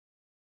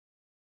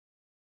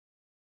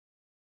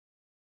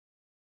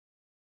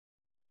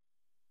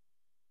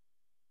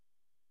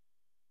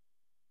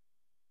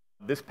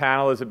This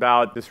panel is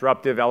about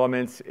disruptive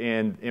elements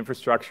in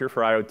infrastructure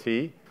for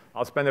IoT.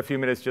 I'll spend a few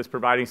minutes just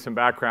providing some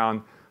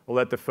background. We'll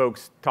let the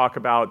folks talk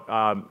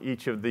about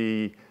each of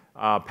the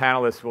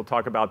panelists. Will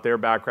talk about their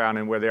background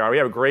and where they are. We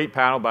have a great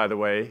panel, by the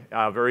way,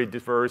 very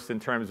diverse in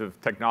terms of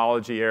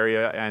technology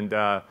area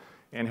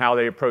and how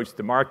they approach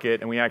the market.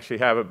 And we actually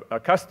have a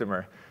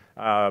customer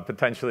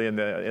potentially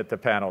at the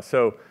panel.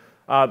 So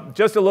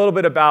just a little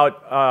bit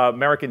about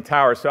American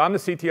Tower. So I'm the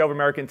CTO of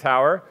American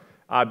Tower.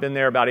 I've been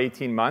there about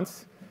 18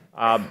 months.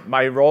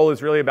 My role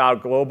is really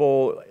about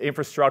global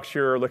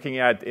infrastructure, looking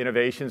at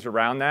innovations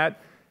around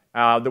that.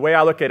 The way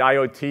I look at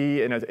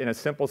IoT in a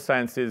simple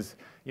sense is,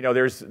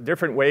 there's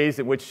different ways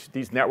in which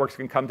these networks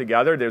can come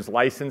together. There's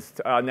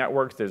licensed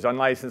networks, there's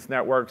unlicensed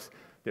networks,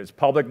 there's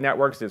public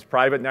networks, there's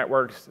private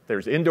networks,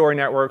 there's indoor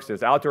networks,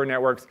 there's outdoor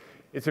networks.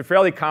 It's a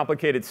fairly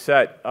complicated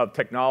set of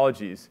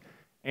technologies.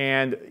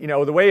 And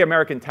the way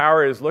American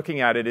Tower is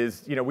looking at it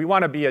is, we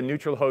want to be a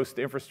neutral host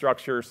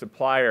infrastructure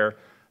supplier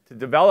to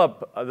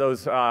develop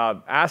those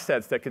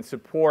assets that can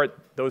support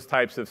those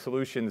types of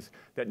solutions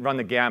that run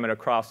the gamut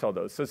across all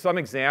those. So some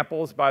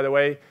examples, by the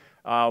way,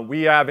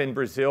 we have in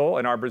Brazil,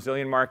 in our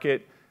Brazilian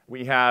market,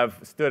 we have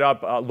stood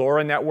up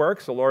LoRa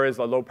networks. So LoRa is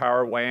a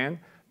low-power WAN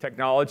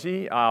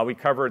technology. We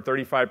cover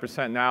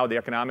 35% now of the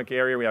economic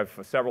area. We have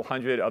several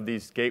hundred of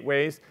these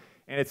gateways.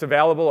 And it's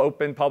available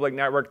open public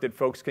network that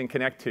folks can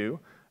connect to.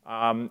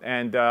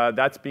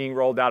 That's being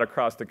rolled out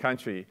across the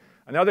country.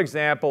 Another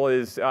example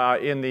is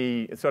in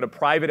the sort of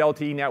private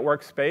LTE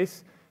network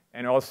space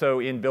and also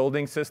in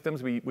building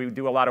systems. We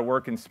do a lot of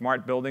work in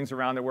smart buildings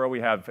around the world. We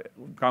have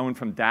gone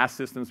from DAS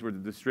systems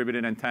with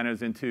distributed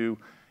antennas into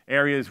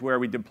areas where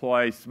we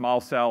deploy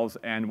small cells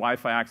and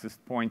Wi-Fi access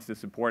points to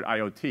support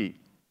IoT.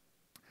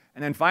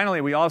 And then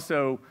finally, we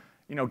also,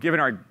 given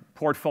our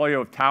portfolio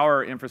of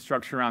tower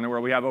infrastructure around the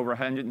world, we have over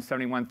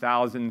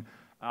 171,000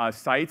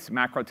 sites,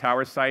 macro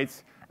tower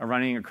sites,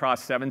 running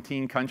across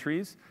 17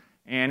 countries.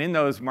 And in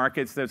those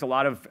markets, there's a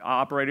lot of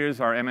operators,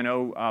 our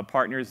MNO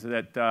partners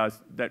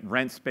that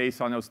rent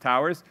space on those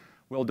towers.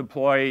 We'll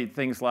deploy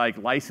things like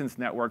licensed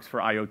networks for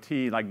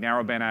IoT, like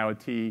narrowband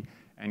IoT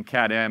and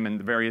Cat-M and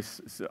the various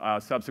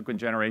subsequent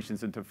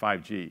generations into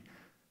 5G.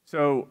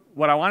 So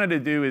what I wanted to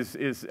do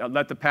is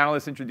let the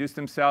panelists introduce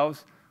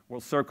themselves.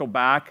 We'll circle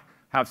back,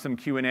 have some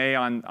Q&A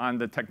on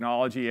the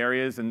technology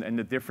areas and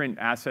the different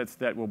assets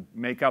that will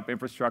make up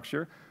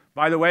infrastructure.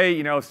 By the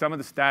way, some of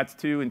the stats,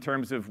 too, in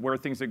terms of where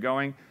things are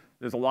going.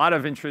 There's a lot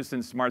of interest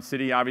in smart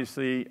city,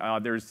 obviously.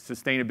 There's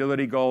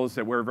sustainability goals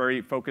that we're very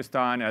focused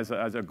on as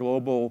a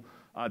global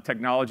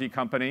technology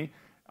company.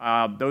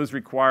 Those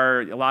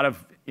require a lot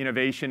of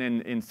innovation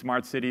in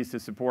smart cities to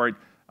support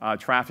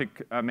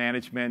traffic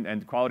management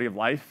and quality of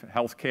life,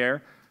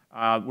 healthcare.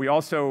 We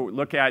also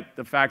look at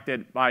the fact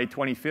that by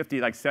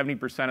 2050, like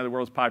 70% of the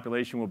world's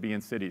population will be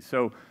in cities.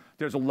 So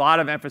there's a lot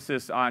of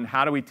emphasis on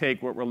how do we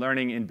take what we're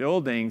learning in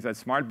buildings, as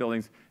smart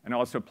buildings, and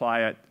also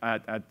apply it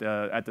at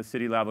the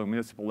city level,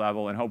 municipal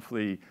level, and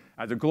hopefully,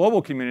 as a global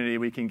community,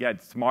 we can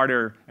get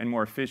smarter and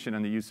more efficient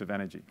in the use of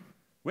energy.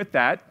 With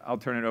that, I'll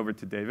turn it over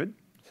to David.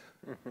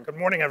 Good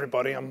morning,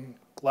 everybody. I'm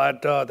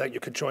glad that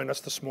you could join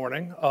us this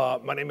morning.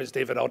 My name is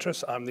David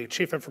Elgis. I'm the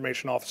Chief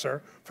Information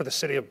Officer for the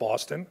City of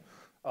Boston.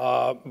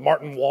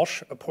 Martin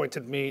Walsh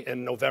appointed me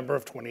in November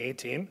of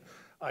 2018.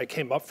 I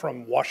came up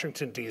from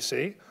Washington,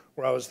 D.C.,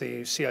 where I was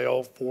the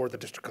CIO for the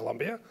District of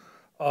Columbia.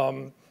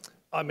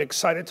 I'm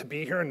excited to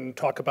be here and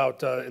talk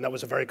about, and that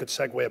was a very good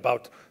segue,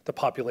 about the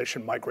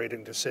population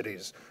migrating to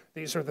cities.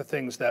 These are the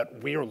things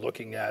that we are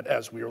looking at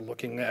as we are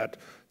looking at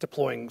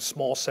deploying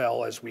small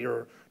cell, as we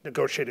are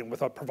negotiating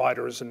with our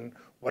providers and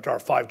what our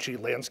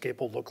 5G landscape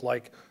will look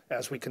like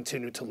as we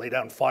continue to lay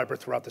down fiber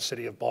throughout the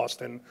city of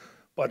Boston.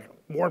 But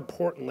more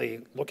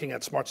importantly, looking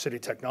at smart city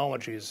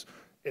technologies,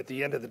 at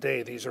the end of the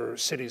day, these are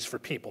cities for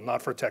people,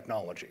 not for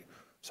technology.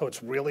 So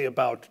it's really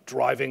about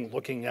driving,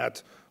 looking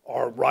at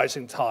our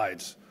rising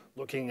tides,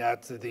 looking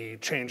at the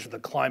change of the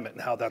climate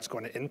and how that's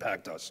going to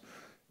impact us.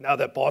 Now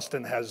that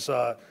Boston has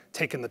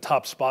taken the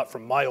top spot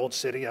from my old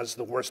city as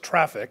the worst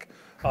traffic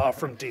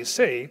from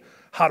DC,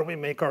 how do we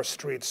make our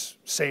streets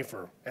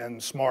safer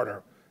and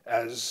smarter?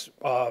 As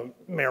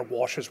Mayor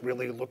Walsh is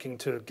really looking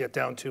to get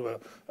down to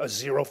a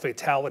zero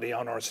fatality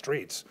on our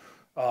streets.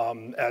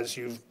 As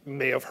you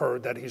may have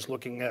heard, that he's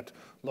looking at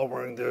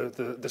lowering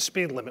the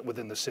speed limit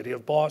within the city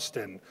of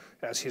Boston,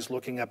 as he's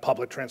looking at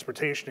public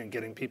transportation and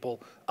getting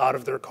people out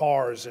of their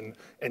cars and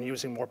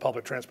using more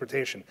public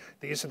transportation.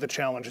 These are the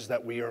challenges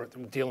that we are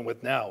dealing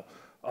with now.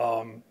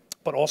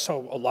 But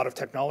also a lot of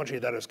technology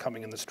that is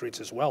coming in the streets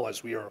as well,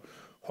 as we are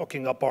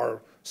hooking up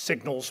our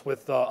signals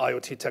with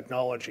IoT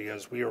technology,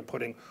 as we are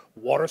putting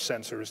water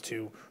sensors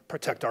to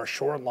protect our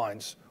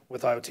shorelines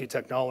with IoT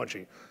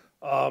technology.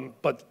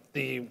 But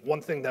the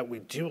one thing that we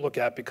do look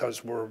at,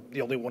 because we're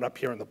the only one up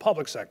here in the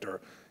public sector,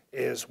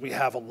 is we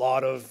have a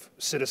lot of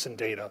citizen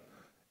data.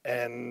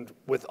 And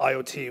with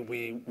IoT,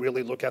 we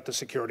really look at the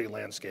security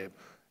landscape.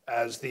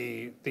 As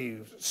the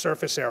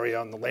surface area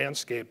on the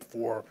landscape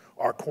for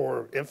our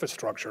core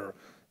infrastructure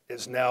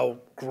is now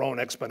grown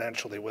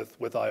exponentially with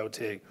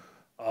IoT.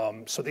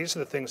 So these are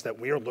the things that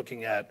we are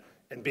looking at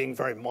and being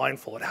very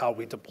mindful at how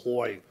we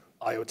deploy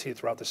IoT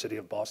throughout the city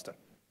of Boston.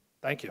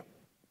 Thank you.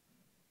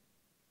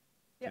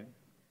 Yeah.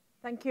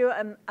 Thank you.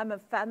 I'm a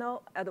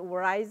fellow at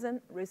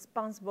Verizon,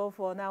 responsible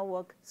for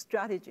network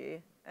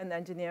strategy and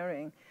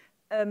engineering.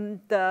 In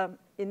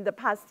the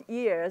past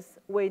years,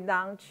 we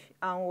launched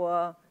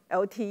our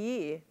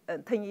LTE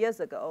 10 years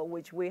ago,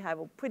 which we have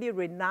a pretty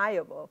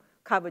reliable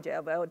coverage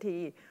of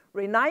LTE.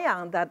 Relying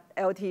on that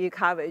LTE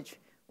coverage,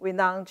 we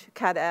launched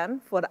Cat-M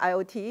for the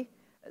IoT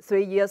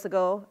 3 years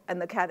ago,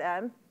 and the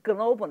Cat-M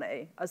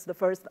globally as the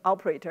first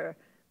operator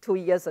 2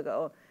 years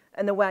ago.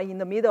 And we're in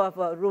the middle of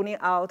rolling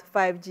out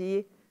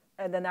 5G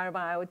and the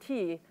Narrowband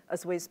IoT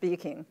as we're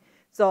speaking.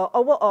 So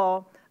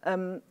overall,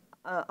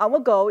 our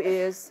goal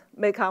is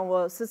make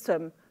our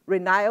system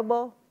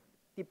reliable,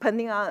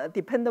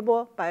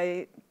 dependable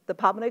by the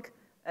public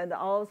and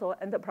also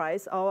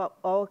enterprise,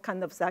 all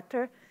kind of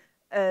sector,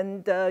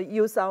 and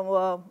use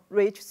our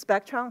rich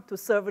spectrum to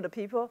serve the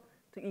people,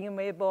 to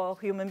enable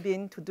human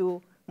beings to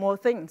do more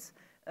things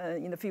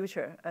in the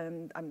future.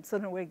 And I'm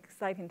certainly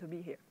excited to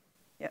be here.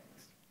 Yeah.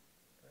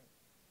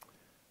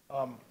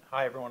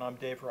 Hi, everyone. I'm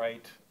Dave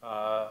Wright.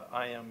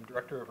 I am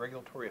Director of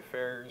Regulatory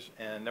Affairs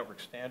and Network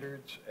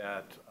Standards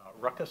at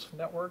Ruckus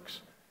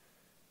Networks.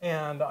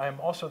 And I'm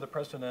also the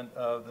president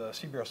of the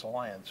CBRS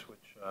Alliance,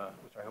 which I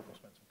hope we'll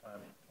spend some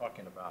time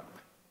talking about.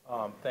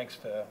 Thanks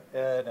to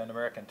Ed and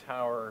American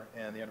Tower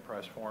and the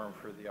Enterprise Forum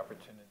for the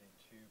opportunity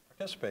to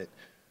participate.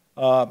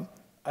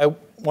 I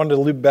wanted to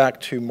loop back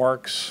to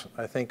Mark's,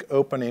 I think,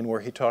 opening where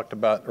he talked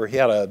about, or he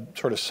had a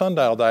sort of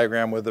sundial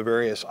diagram with the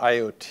various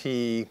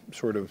IoT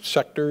sort of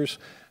sectors,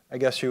 I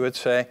guess you would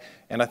say.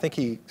 And I think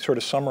he sort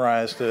of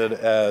summarized it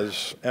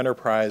as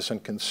enterprise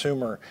and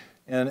consumer.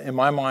 And in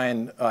my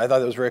mind, I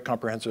thought it was a very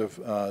comprehensive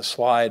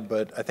slide,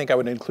 but I think I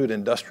would include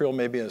industrial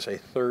maybe as a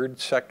third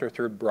sector,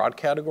 third broad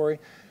category.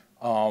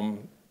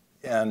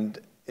 And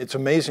it's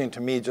amazing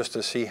to me just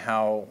to see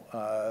how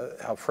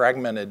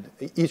fragmented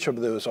each of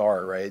those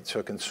are, right?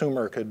 So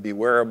consumer could be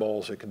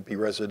wearables, it could be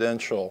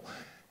residential.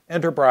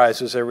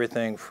 Enterprise is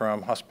everything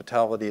from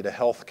hospitality to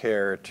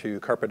healthcare to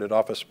carpeted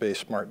office space,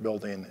 smart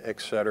building,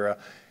 et cetera.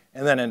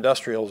 And then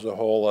industrial is a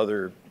whole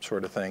other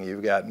sort of thing.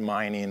 You've got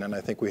mining, and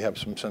I think we have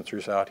some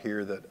sensors out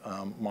here that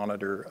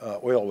monitor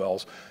oil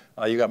wells.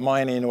 You've got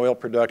mining, oil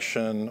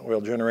production,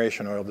 oil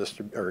generation,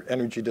 or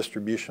energy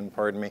distribution,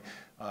 pardon me,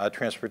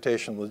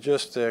 transportation,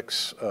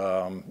 logistics,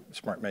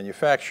 smart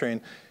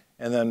manufacturing,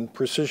 and then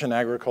precision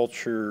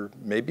agriculture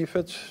maybe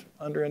fits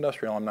under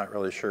industrial, I'm not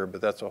really sure,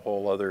 but that's a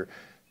whole other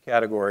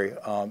category.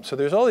 So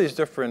there's all these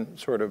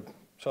different sort of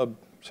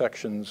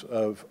subsections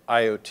of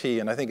IoT,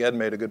 and I think Ed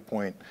made a good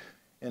point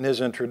in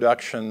his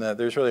introduction that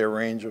there's really a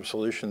range of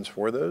solutions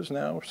for those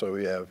now. So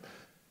we have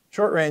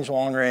short range,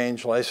 long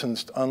range,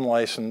 licensed,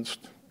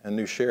 unlicensed, and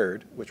new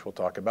shared, which we'll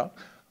talk about.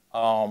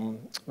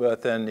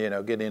 But then,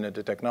 getting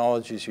into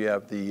technologies, you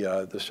have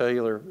the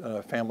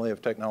cellular family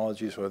of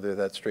technologies, whether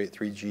that's straight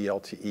 3G,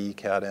 LTE,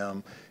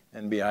 Cat-M,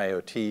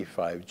 NB-IoT,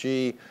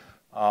 5G.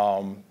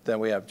 Then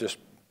we have just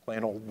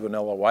plain old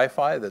vanilla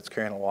Wi-Fi that's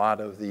carrying a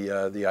lot of the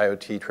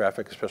IoT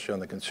traffic, especially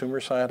on the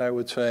consumer side, I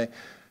would say.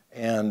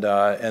 And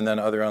then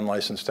other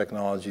unlicensed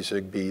technologies,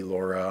 Zigbee,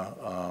 LoRa,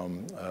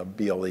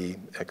 BLE,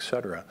 et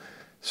cetera.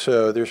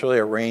 So there's really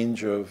a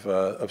range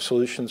of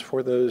solutions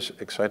for those.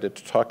 Excited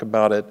to talk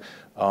about it.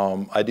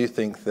 I do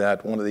think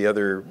that one of the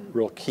other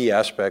real key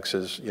aspects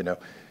is,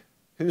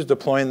 who's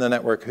deploying the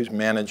network, who's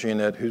managing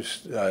it,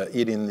 who's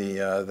eating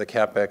the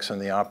CapEx and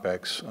the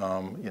OpEx,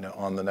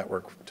 on the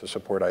network to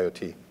support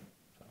IoT.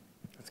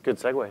 That's a good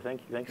segue.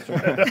 Thank you. Thanks.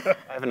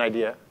 I have an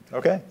idea.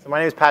 Okay. So my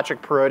name is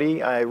Patrick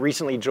Perotti. I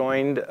recently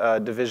joined a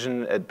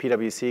division at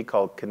PwC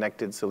called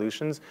Connected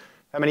Solutions.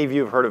 How many of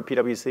you have heard of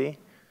PwC?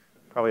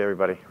 Probably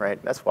everybody,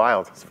 right? That's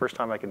wild. It's the first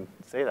time I can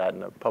say that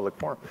in a public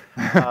forum.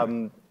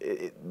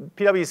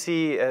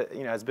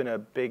 PwC has been a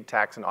big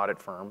tax and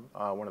audit firm,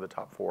 one of the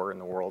top 4 in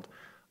the world.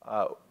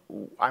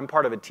 I'm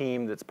part of a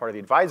team that's part of the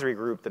advisory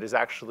group that is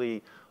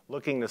actually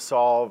looking to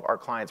solve our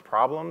clients'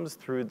 problems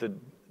through the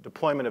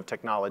deployment of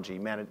technology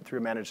through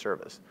managed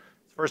service.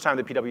 It's the first time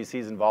that PwC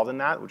is involved in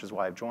that, which is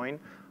why I've joined.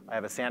 I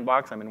have a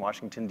sandbox. I'm in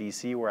Washington,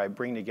 D.C., where I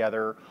bring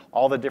together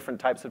all the different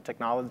types of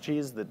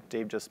technologies that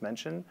Dave just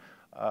mentioned.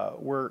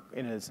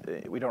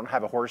 We don't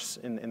have a horse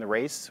in the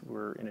race.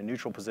 We're in a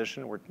neutral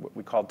position. We're what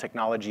we call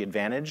technology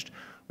advantaged.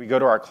 We go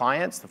to our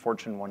clients, the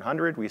Fortune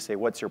 100. We say,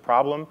 what's your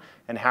problem,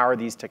 and how are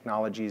these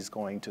technologies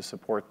going to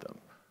support them?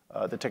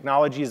 The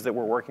technologies that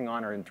we're working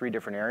on are in 3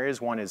 different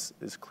areas. One is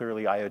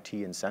clearly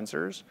IoT and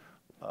sensors,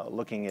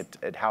 looking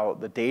at how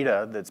the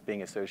data that's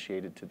being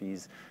associated to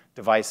these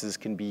devices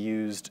can be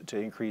used to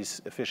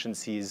increase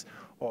efficiencies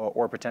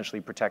or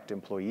potentially protect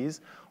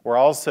employees. We're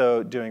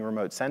also doing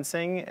remote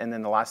sensing, and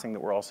then the last thing that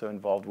we're also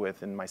involved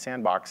with in my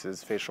sandbox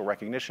is facial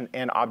recognition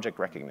and object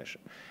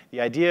recognition. The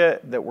idea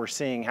that we're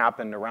seeing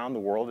happen around the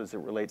world as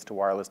it relates to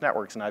wireless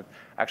networks, and I've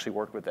actually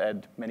worked with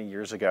Ed many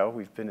years ago,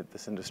 we've been at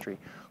this industry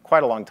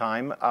quite a long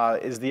time,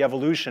 is the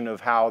evolution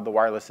of how the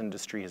wireless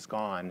industry has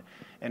gone.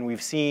 And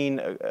we've seen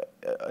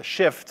a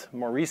shift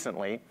more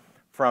recently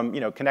from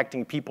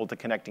connecting people to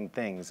connecting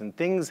things. And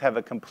things have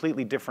a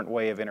completely different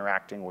way of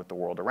interacting with the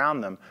world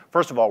around them.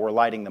 First of all, we're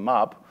lighting them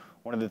up.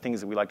 One of the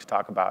things that we like to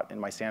talk about in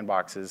my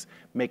sandbox is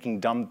making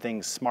dumb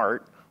things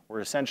smart.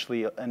 We're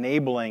essentially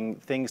enabling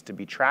things to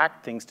be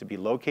tracked, things to be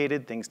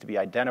located, things to be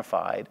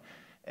identified,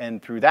 and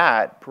through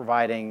that,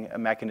 providing a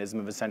mechanism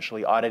of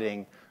essentially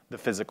auditing the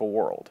physical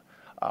world.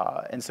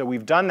 And so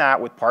we've done that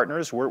with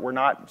partners.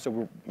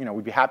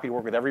 We'd be happy to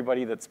work with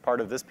everybody that's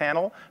part of this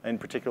panel, in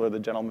particular the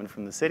gentleman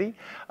from the city,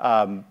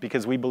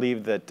 because we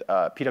believe that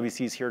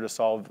PwC is here to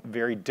solve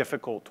very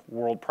difficult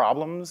world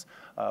problems.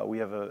 We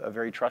have a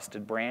very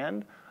trusted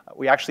brand.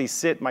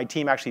 My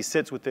team actually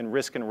sits within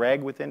risk and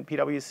reg within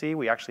PwC.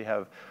 We actually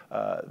have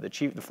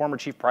the former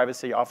chief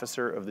privacy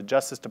officer of the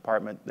Justice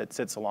Department that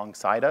sits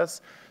alongside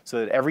us, so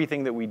that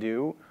everything that we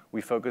do, we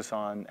focus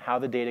on how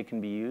the data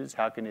can be used,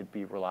 how can it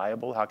be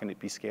reliable, how can it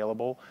be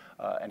scalable,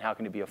 and how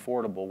can it be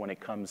affordable when it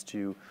comes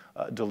to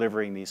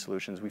delivering these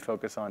solutions. We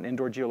focus on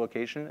indoor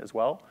geolocation as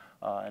well,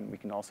 and we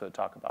can also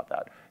talk about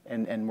that.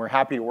 And we're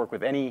happy to work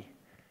with any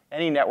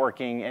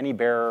networking, any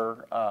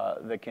bearer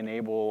that can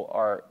enable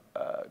our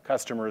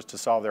customers to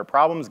solve their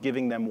problems,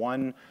 giving them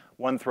one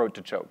throat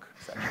to choke.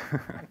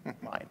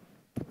 Mine.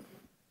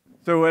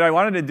 So what I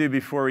wanted to do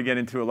before we get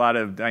into a lot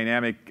of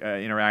dynamic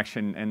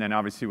interaction, and then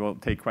obviously we'll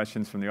take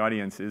questions from the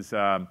audience, is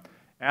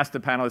ask the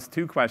panelists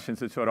 2 questions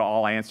that sort of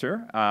all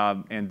answer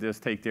and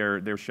just take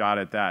their shot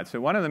at that.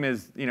 So one of them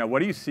is, what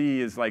do you see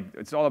is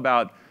it's all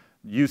about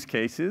use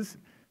cases.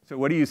 So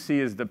what do you see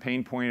as the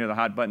pain point or the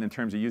hot button in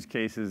terms of use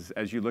cases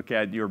as you look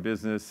at your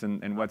business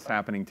and what's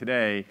happening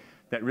today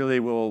that really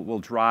will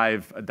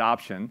drive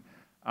adoption,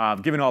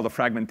 given all the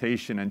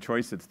fragmentation and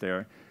choice that's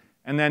there?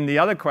 And then the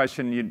other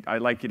question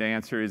I'd like you to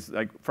answer is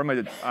from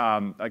a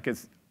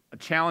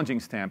challenging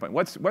standpoint.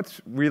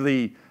 What's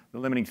really the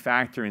limiting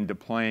factor in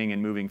deploying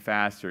and moving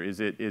faster?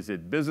 Is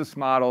it business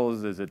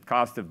models? Is it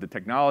cost of the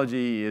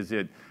technology? Is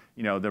it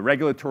the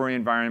regulatory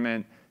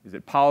environment? Is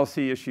it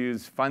policy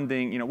issues,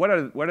 funding? What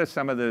are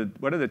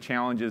the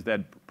challenges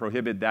that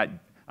prohibit that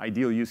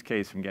ideal use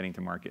case from getting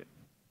to market?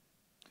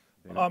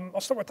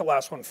 I'll start with the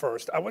last one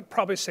first. I would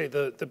probably say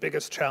the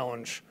biggest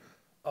challenge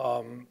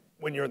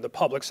when you're in the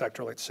public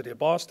sector, like the city of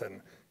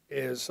Boston,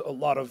 is a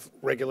lot of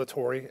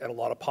regulatory and a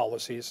lot of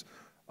policies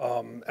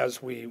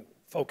as we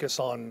focus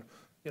on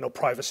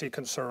privacy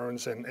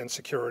concerns and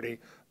security,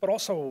 but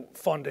also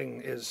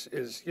funding is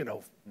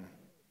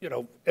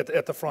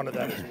at the front of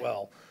that as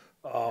well.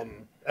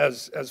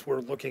 As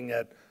we're looking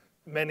at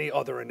many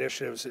other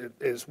initiatives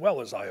as well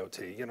as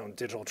IoT,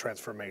 digital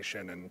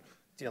transformation and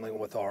dealing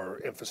with our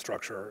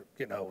infrastructure,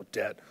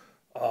 debt,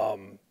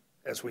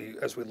 as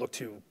we look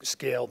to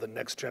scale the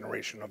next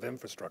generation of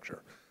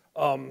infrastructure.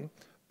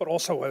 But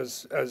also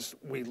as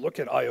we look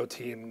at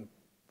IoT and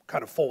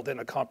kind of fold in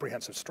a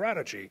comprehensive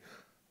strategy,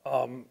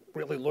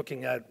 really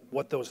looking at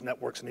what those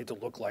networks need to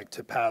look like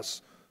to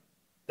pass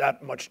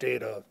that much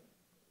data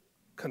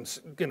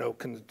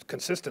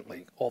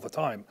consistently all the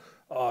time,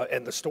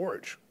 and the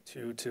storage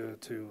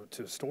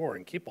to store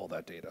and keep all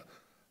that data.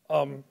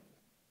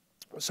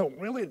 So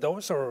really,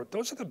 those are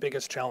the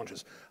biggest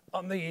challenges.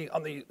 On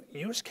the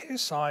use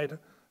case side,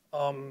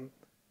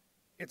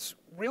 it's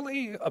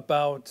really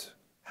about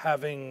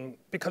having,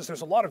 because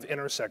there's a lot of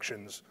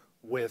intersections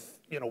with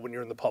when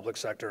you're in the public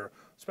sector,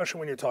 especially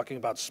when you're talking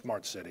about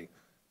smart city.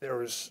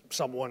 There's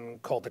someone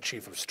called the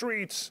chief of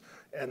streets,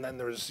 and then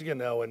there's,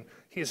 and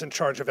he's in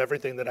charge of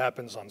everything that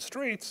happens on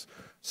streets.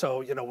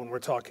 So, when we're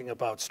talking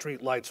about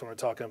street lights, when we're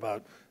talking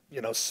about,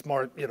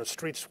 smart,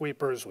 street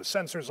sweepers with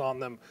sensors on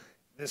them,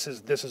 this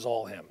is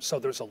all him. So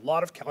there's a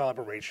lot of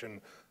collaboration,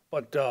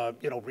 but,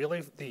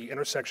 really the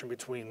intersection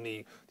between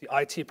the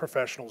IT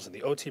professionals and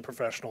the OT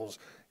professionals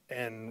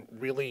and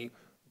really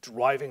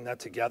driving that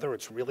together,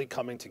 it's really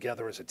coming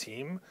together as a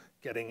team,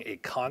 getting a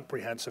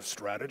comprehensive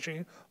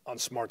strategy on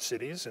smart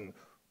cities and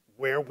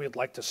where we'd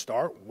like to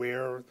start,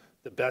 where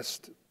the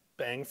best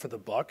bang for the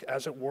buck,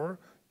 as it were,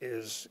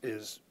 is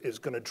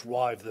going to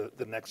drive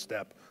the next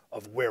step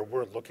of where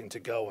we're looking to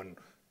go. And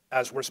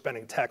as we're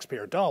spending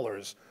taxpayer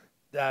dollars,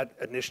 that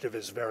initiative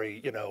is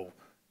very,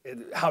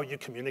 how you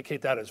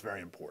communicate that is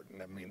very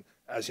important. I mean,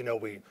 as you know,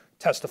 we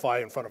testify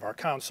in front of our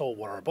council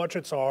what our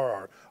budgets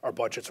are. Our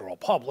budgets are all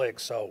public,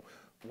 so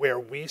where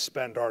we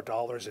spend our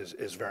dollars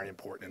is very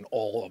important, and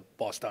all of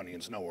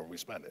Bostonians know where we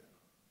spend it.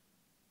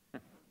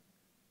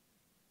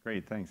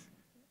 Great, thanks.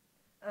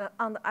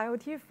 On the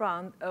IoT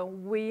front,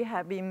 we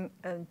have been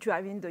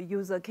driving the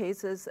user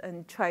cases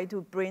and try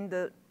to bring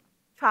the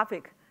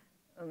traffic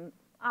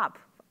up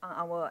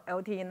on our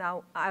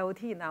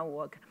IoT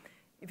network.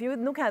 If you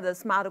look at the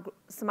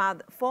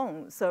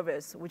smartphone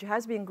service, which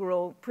has been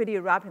growing pretty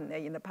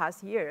rapidly in the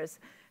past years,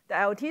 the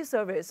IoT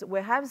service, we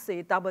have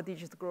seen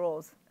double-digit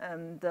growth,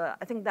 and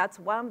I think that's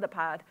one of the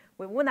part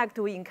we would like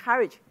to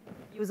encourage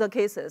user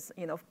cases,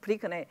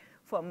 particularly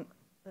from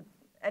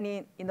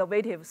any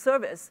innovative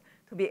service,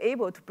 to be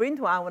able to bring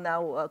to our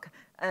network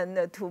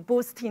and to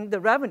boosting the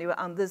revenue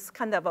on this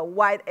kind of a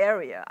wide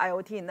area,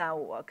 IoT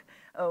network,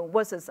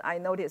 versus I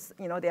noticed,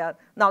 there are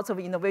lots of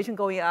innovation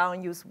going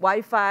on, use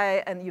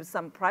Wi-Fi and use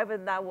some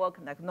private network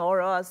like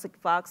NORA,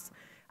 Sigfox.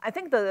 I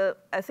think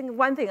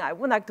one thing I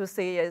would like to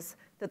say is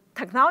the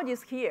technology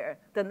is here,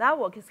 the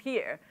network is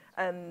here,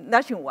 and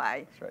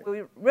nationwide. Right.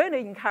 We really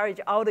encourage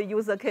all the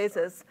user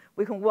cases,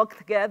 we can work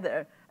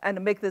together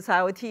and make this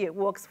IoT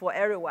works for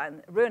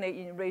everyone,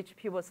 really enrich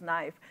people's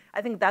life.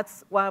 I think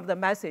that's one of the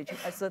messages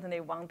I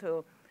certainly want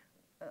to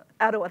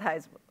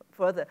advertise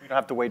further. We don't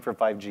have to wait for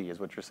 5G, is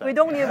what you're saying. We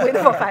don't need to wait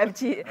for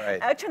 5G. Right.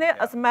 Actually,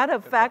 as a matter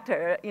of fact,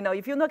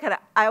 if you look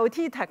at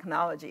IoT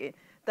technology,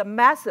 the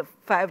massive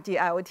 5G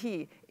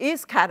IoT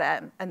is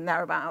Cat-M and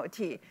Narrowband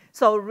IoT.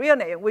 So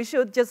really, we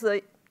should just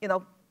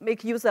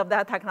make use of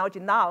that technology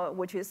now,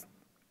 which is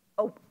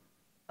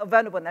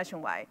available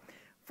nationwide.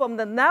 From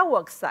the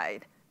network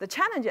side, the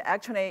challenge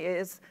actually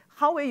is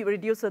how we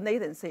reduce the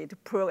latency to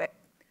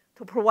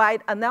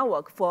provide a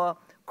network for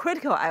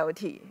critical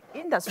IoT,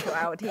 industrial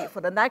IoT for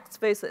the next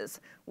phases,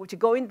 which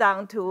going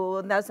down to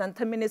less than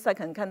 10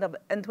 millisecond kind of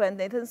end-to-end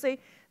latency.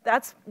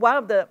 That's one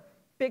of the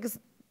biggest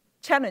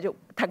challenge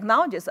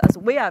technologies as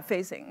we are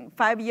facing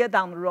 5 years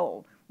down the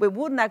road. We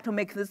would like to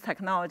make this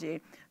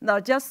technology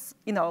not just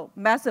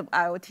massive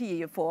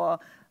IoT for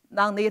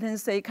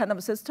non-latency kind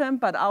of system,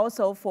 but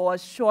also for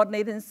short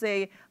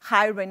latency,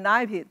 high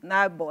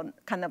reliable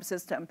kind of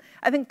system.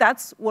 I think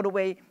that's what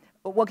we're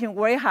working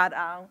very hard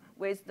on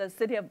with the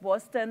city of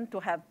Boston to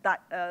have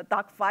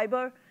dark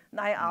fiber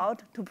line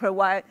out to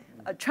provide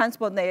a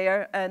transport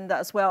layer and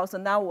as well as a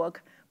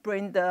network,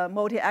 bring the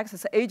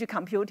multi-access edge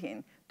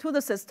computing to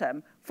the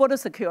system for the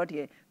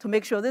security to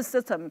make sure this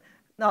system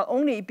not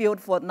only built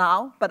for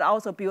now, but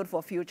also built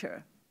for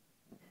future.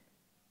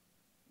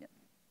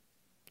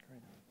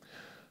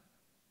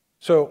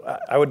 So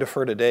I would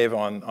defer to Dave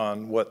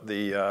on what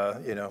the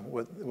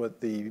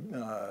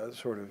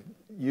sort of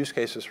use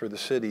cases for the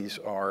cities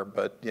are.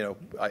 But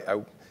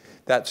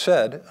that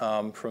said,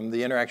 from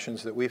the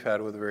interactions that we've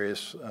had with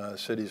various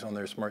cities on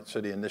their smart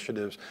city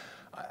initiatives,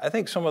 I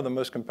think some of the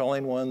most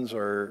compelling ones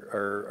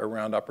are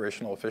around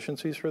operational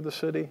efficiencies for the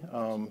city.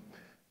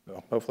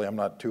 Hopefully I'm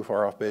not too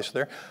far off base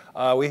there.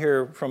 We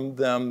hear from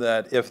them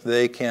that if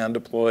they can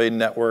deploy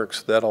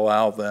networks that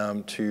allow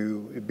them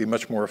to be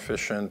much more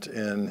efficient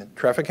in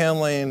traffic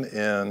handling,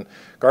 in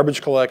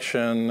garbage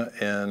collection,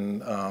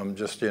 in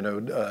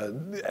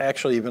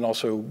actually even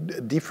also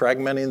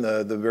defragmenting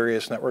the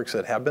various networks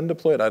that have been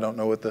deployed. I don't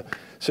know what the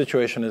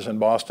situation is in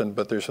Boston,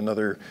 but there's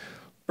another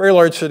very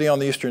large city on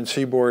the eastern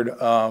seaboard,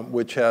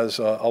 which has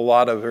a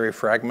lot of very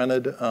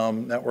fragmented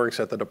networks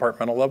at the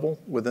departmental level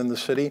within the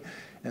city.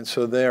 And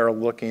so they are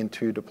looking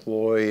to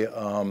deploy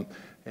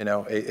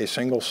a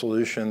single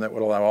solution that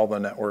would allow all the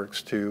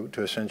networks to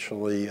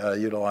essentially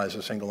utilize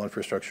a single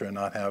infrastructure and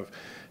not have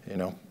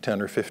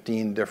 10 or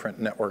 15 different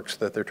networks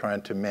that they're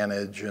trying to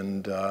manage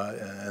and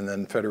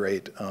then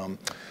federate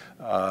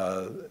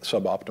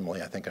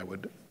suboptimally, I think I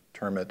would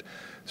term it.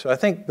 So I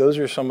think those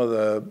are some of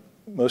the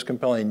most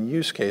compelling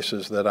use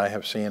cases that I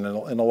have seen,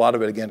 and a lot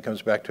of it again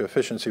comes back to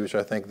efficiency, which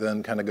I think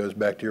then kind of goes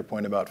back to your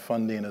point about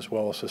funding as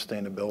well as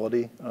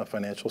sustainability,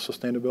 financial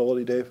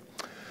sustainability, Dave.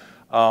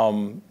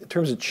 In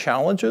terms of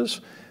challenges,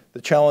 the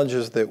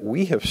challenges that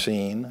we have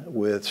seen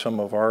with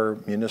some of our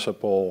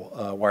municipal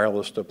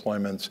wireless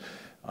deployments,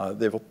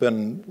 they've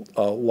been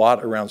a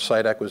lot around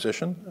site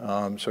acquisition,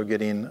 so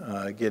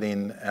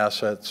getting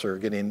assets or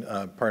getting,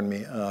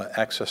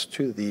 access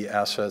to the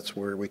assets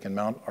where we can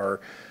mount our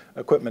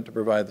equipment to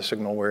provide the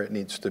signal where it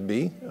needs to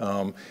be,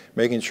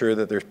 making sure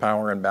that there's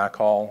power and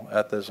backhaul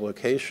at those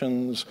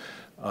locations.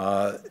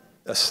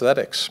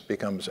 Aesthetics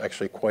becomes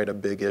actually quite a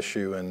big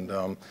issue, and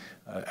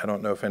I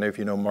don't know if any of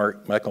you know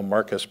Michael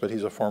Marcus, but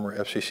he's a former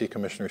FCC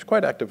commissioner. He's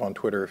quite active on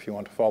Twitter if you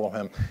want to follow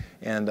him,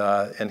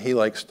 and he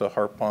likes to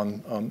harp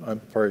on.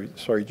 I'm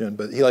sorry, Jen,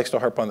 but he likes to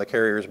harp on the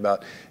carriers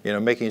about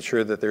making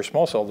sure that their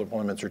small cell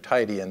deployments are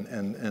tidy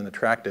and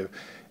attractive.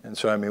 And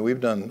so, I mean,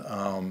 we've done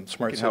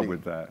smart city. Help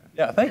with that.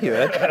 Yeah, thank you,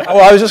 Ed. Well,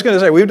 I was just going to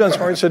say, we've done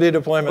smart city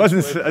deployments. It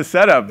wasn't a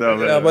setup,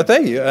 though. But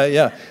thank you,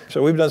 yeah.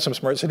 So we've done some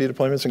smart city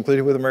deployments,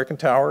 including with American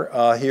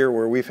Tower here,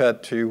 where we've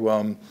had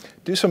to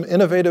do some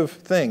innovative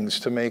things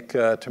to make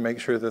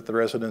sure that the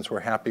residents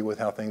were happy with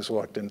how things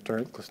looked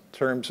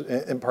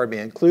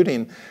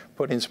including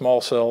putting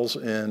small cells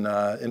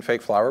in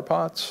fake flower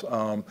pots.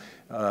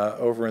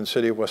 Over in the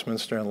city of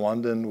Westminster in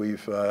London,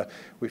 we've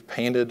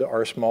painted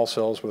our small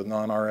cells with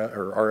non-RF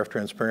or RF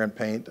transparent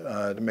paint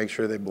to make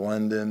sure they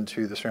blend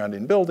into the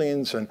surrounding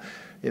buildings, and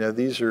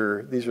these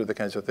are the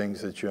kinds of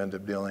things that you end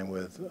up dealing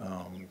with.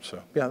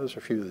 So yeah, those are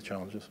a few of the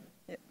challenges.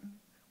 Yeah.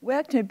 We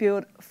actually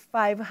built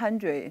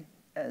 500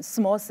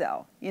 small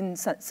cell in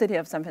city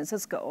of San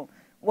Francisco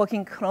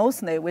working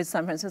closely with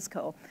San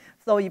Francisco.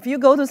 So if you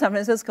go to San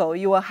Francisco,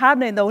 you will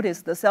hardly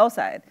notice the cell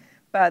site.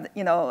 But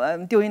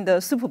during the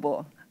Super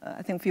Bowl,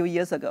 I think a few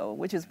years ago,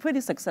 which is a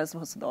pretty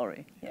successful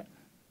story. Yeah.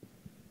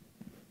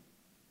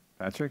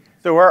 Patrick?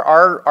 So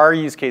our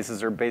use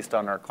cases are based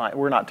on our client.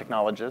 We're not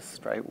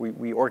technologists, right?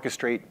 We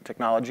orchestrate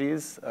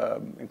technologies,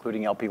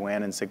 including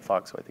LPWAN and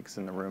Sigfox, who I think is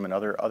in the room, and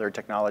other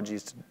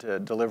technologies to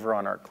deliver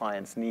on our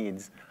clients'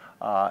 needs.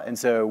 And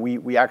so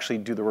we actually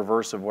do the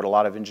reverse of what a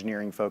lot of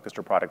engineering-focused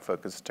or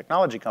product-focused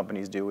technology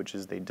companies do, which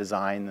is they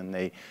design and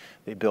they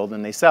build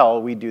and they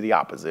sell. We do the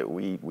opposite.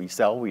 We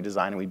sell, we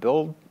design, and we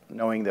build,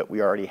 knowing that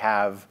we already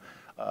have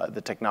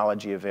the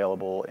technology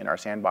available in our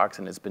sandbox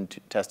and it's been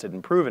tested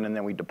and proven, and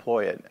then we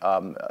deploy it.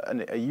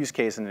 A use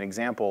case and an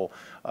example,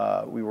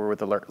 we were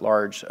with a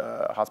large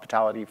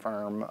hospitality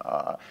firm.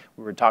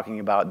 We were talking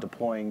about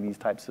deploying these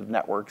types of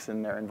networks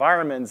in their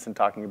environments and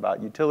talking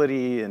about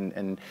utility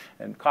and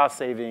cost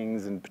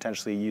savings and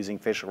potentially using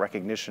facial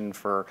recognition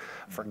for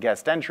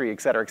guest entry,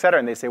 et cetera, et cetera.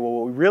 And they say, well,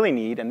 what we really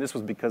need, and this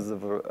was because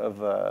of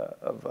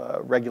a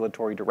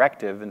regulatory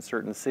directive in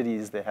certain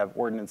cities, they have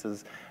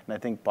ordinances, and I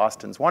think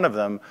Boston's one of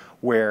them,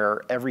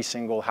 where every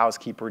single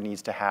housekeeper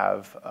needs to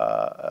have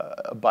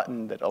a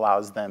button that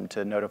allows them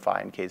to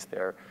notify in case they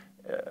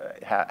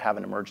have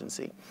an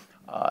emergency.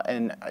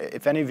 And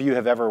if any of you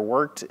have ever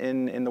worked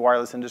in the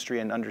wireless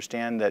industry and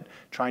understand that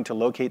trying to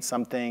locate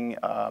something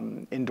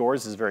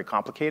indoors is very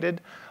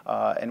complicated,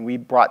 and we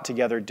brought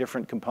together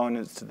different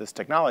components to this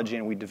technology,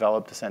 and we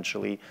developed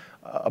essentially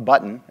a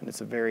button, and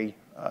it's a very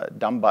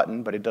dumb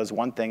button, but it does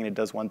one thing, and it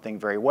does one thing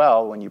very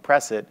well. When you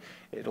press it,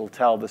 it'll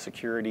tell the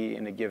security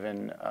in a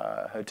given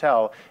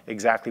hotel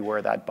exactly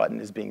where that button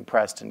is being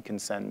pressed and can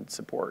send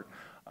support.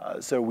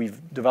 So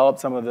we've developed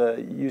some of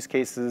the use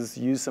cases,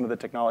 used some of the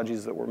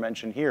technologies that were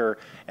mentioned here,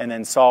 and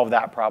then solved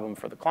that problem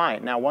for the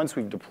client. Now, once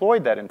we've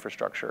deployed that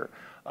infrastructure,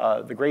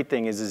 the great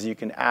thing is you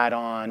can add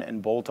on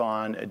and bolt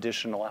on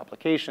additional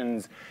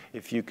applications.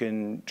 If you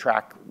can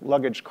track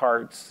luggage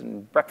carts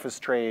and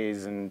breakfast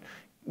trays and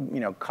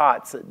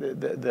cots,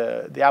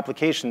 the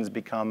applications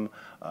become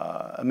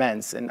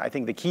immense. And I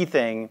think the key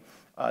thing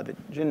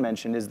that Jin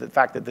mentioned is the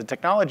fact that the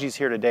technology is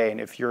here today,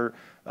 and if you're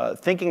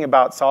thinking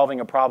about solving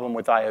a problem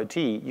with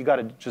IoT, you got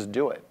to just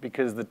do it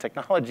because the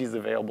technology is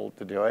available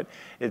to do it.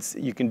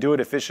 You can do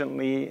it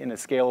efficiently in a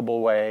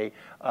scalable way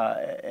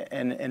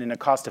and in a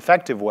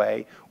cost-effective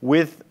way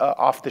with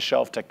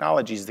off-the-shelf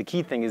technologies. The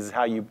key thing is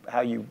how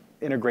you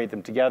integrate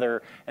them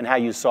together and how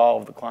you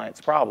solve the client's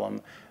problem.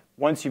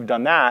 Once you've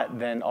done that,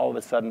 then all of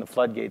a sudden the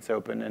floodgates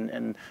open,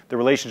 and the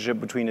relationship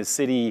between a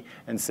city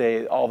and,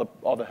 say, all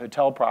the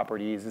hotel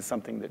properties is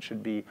something that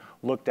should be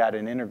looked at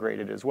and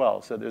integrated as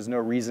well. So there's no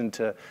reason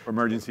to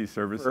emergency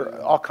services,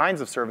 for all kinds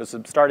of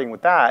services, starting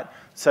with that,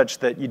 such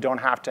that you don't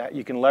have to.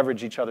 You can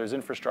leverage each other's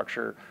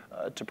infrastructure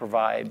to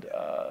provide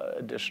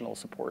additional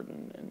support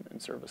and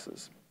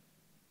services.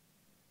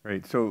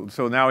 Great. So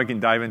now we can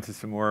dive into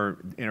some more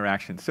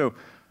interaction. So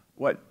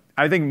what?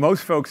 I think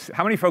most folks,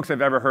 how many folks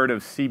have ever heard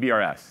of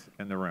CBRS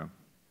in the room?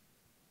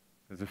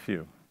 There's a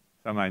few.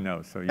 Some I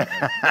know, so you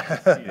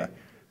know.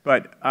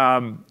 But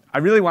I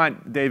really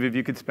want, Dave, if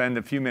you could spend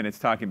a few minutes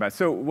talking about it.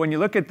 So when you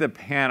look at the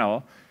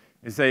panel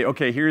and say,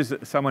 okay, here's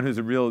someone who's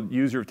a real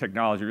user of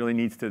technology, really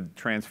needs to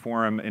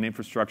transform an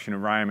infrastructure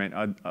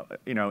environment,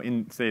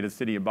 in, say, the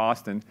city of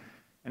Boston,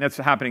 and that's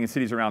happening in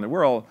cities around the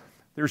world,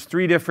 there's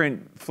 3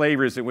 different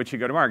flavors in which you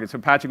go to market. So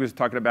Patrick was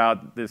talking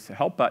about this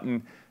help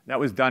button. That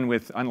was done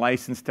with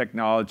unlicensed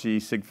technology,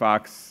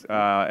 Sigfox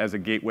as a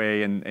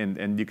gateway,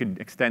 and you can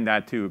extend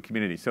that to a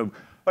community. So a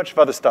bunch of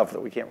other stuff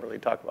that we can't really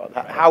talk about.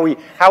 How we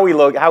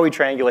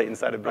triangulate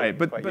inside of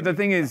buildings. Right, but the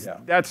thing is,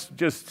 that's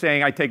just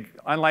saying I take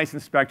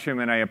unlicensed spectrum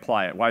and I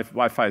apply it.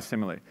 Wi-Fi is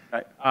similarly.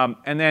 Right.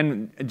 And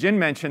then Jin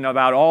mentioned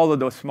about all of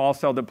those small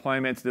cell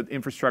deployments, the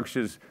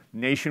infrastructure's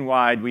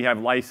nationwide. We have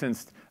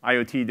licensed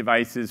IoT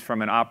devices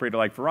from an operator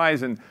like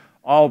Verizon,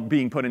 all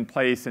being put in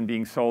place and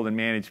being sold and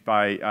managed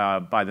by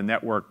the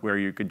network where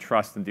you can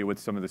trust and deal with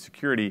some of the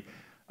security.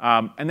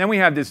 And then we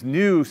have this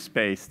new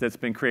space that's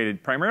been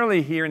created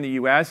primarily here in the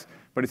US,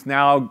 but it's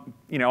now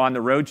on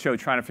the roadshow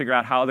trying to figure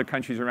out how other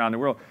countries around the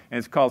world, and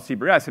it's called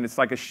CBRS, and it's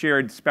like a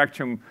shared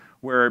spectrum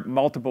where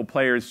multiple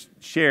players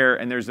share,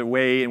 and there's a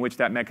way in which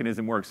that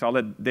mechanism works. So I'll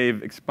let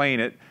Dave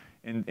explain it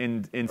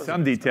in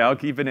some detail,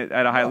 keeping it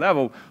at a high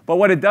level. But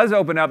what it does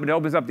open up, it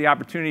opens up the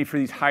opportunity for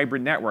these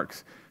hybrid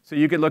networks. So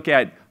you could look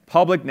at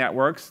public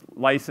networks,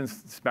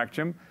 licensed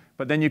spectrum,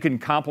 but then you can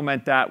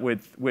complement that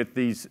with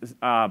these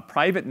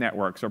private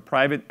networks or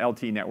private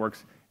LTE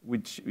networks,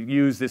 which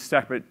use this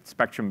separate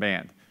spectrum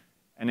band.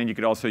 And then you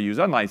could also use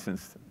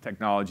unlicensed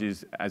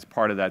technologies as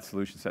part of that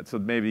solution set. So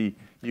maybe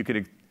you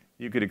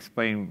could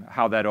explain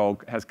how that all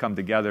has come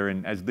together,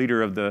 and as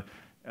leader of the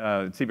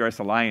CBRS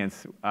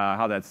Alliance,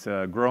 how that's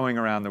growing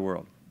around the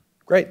world.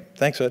 Great,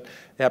 thanks, Ed.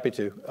 Happy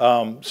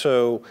to.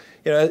 So,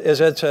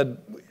 as Ed said,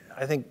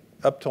 I think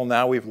up till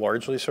now we've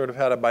largely sort of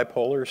had a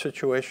bipolar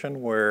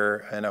situation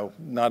where,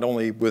 not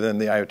only within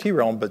the IoT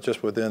realm, but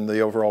just within the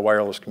overall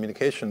wireless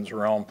communications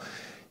realm,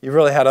 You've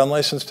really had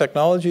unlicensed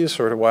technologies,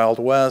 sort of Wild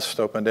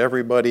West, open to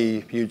everybody,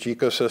 huge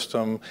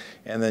ecosystem,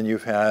 and then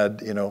you've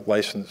had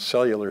licensed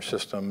cellular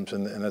systems,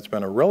 and that's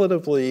been a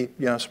relatively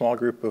small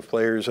group of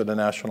players at a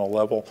national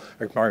level,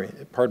 or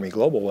pardon me,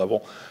 global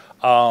level.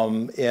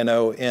 And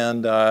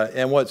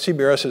what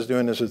CBRS is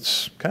doing is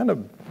it's kind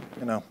of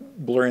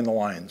blurring the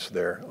lines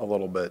there a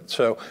little bit.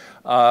 So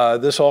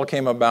this all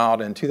came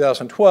about in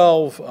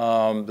 2012.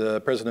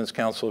 The President's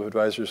Council of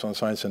Advisors on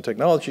Science and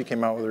Technology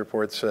came out with a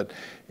report that said,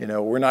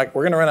 we're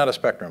going to run out of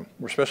spectrum.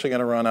 We're especially going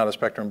to run out of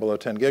spectrum below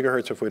 10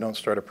 gigahertz if we don't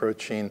start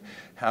approaching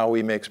how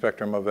we make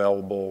spectrum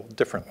available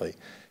differently.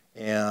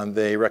 And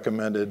they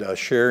recommended a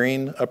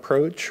sharing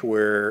approach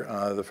where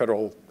the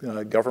federal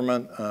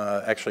government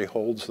actually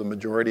holds the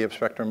majority of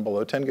spectrum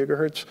below 10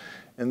 gigahertz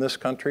in this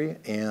country.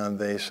 And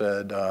they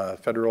said,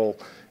 federal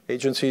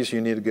agencies,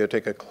 you need to go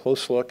take a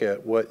close look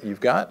at what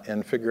you've got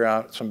and figure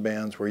out some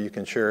bands where you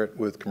can share it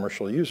with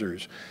commercial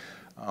users.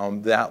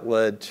 That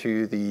led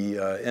to the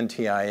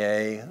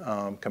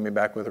NTIA coming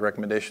back with a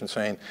recommendation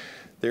saying,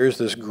 there's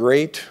this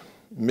great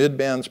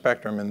mid-band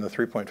spectrum in the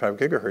 3.5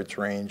 gigahertz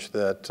range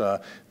that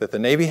the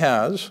Navy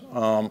has,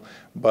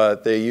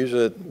 but they use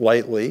it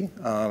lightly.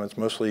 It's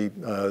mostly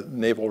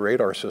naval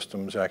radar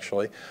systems,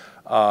 actually.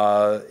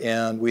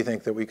 And we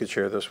think that we could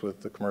share this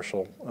with the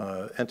commercial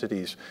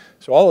entities.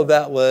 So all of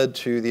that led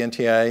to the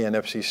NTIA and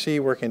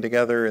FCC working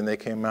together, and they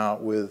came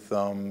out with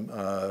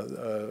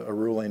a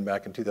ruling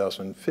back in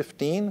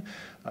 2015.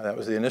 That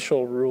was the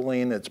initial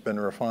ruling. It's been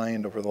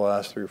refined over the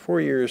last 3 or 4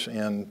 years,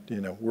 and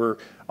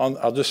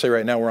I'll just say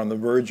right now we're on the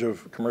verge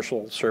of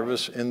commercial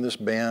service in this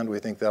band. We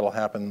think that'll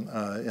happen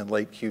in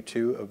late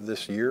Q2 of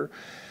this year.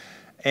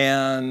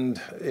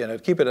 And to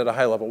keep it at a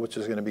high level, which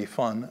is going to be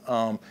fun,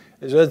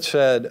 as Ed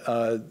said,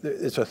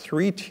 it's a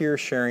 3-tier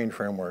sharing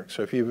framework.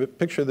 So if you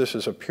picture this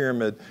as a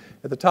pyramid,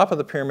 at the top of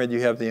the pyramid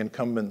you have the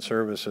incumbent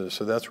services.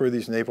 So that's where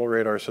these naval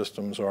radar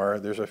systems are.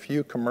 There's a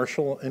few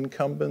commercial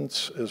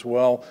incumbents as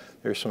well.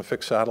 There's some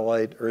fixed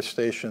satellite earth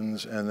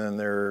stations, and then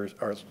there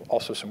are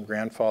also some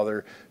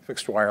grandfather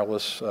fixed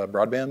wireless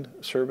broadband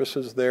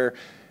services there.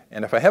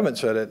 And if I haven't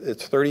said it,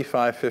 it's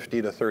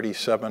 3550 to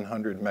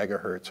 3700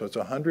 megahertz. So it's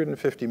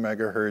 150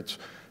 megahertz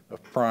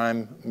of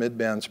prime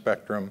mid-band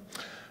spectrum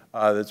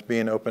that's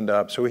being opened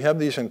up. So we have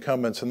these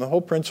incumbents, and the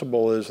whole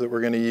principle is that we're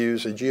going to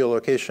use a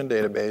geolocation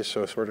database,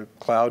 so sort of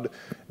cloud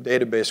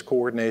database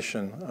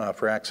coordination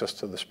for access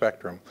to the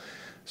spectrum.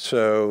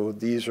 So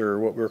these are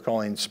what we're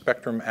calling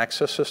spectrum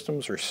access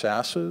systems, or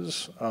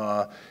SASs,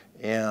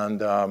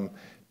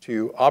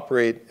 to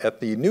operate at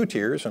the new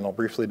tiers, and I'll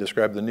briefly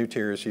describe the new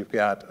tiers, you've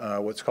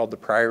got what's called the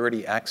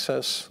Priority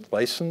Access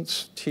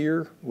License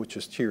tier, which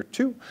is tier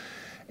 2.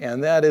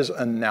 And that is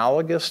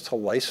analogous to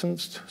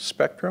licensed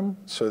spectrum.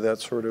 So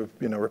that's sort of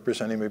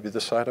representing maybe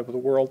this side of the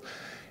world.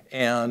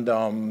 And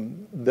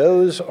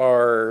those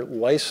are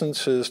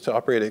licenses to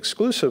operate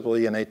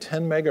exclusively in a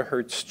 10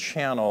 megahertz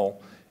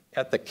channel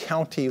at the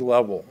county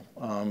level.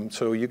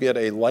 So you get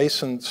a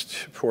license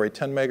for a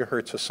 10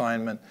 megahertz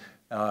assignment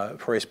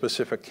for a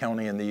specific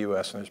county in the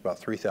US, and there's about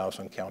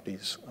 3,000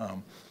 counties.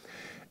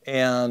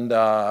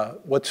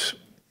 What's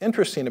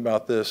interesting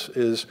about this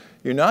is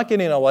you're not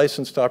getting a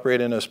license to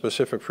operate in a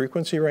specific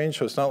frequency range,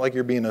 so it's not like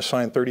you're being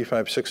assigned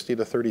 3560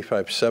 to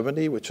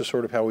 3570, which is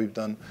sort of how we've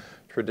done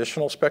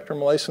traditional spectrum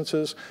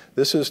licenses.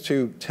 This is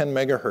to 10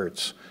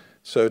 megahertz.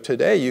 So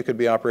today you could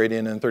be operating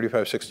in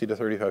 3560 to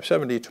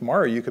 3570.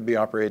 Tomorrow you could be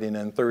operating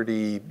in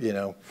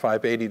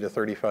 580 to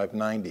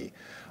 3590.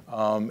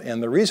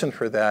 And the reason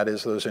for that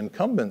is those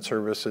incumbent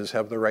services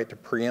have the right to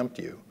preempt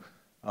you.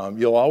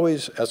 You'll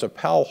always, as a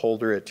PAL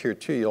holder at tier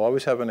 2, you'll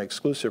always have an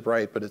exclusive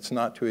right, but it's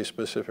not to a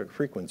specific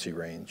frequency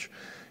range.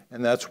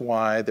 And that's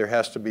why there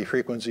has to be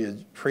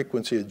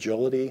frequency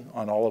agility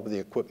on all of the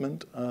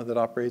equipment that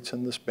operates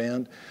in this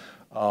band.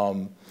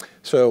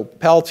 So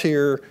PAL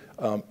tier,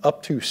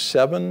 up to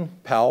 7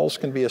 PALs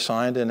can be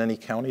assigned in any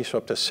county, so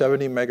up to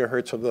 70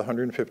 megahertz of the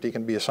 150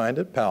 can be assigned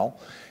at PAL.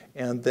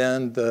 And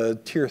then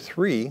the tier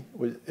 3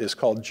 is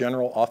called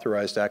General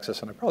Authorized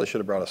Access, and I probably should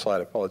have brought a slide,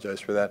 I apologize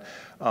for that.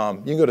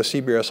 You can go to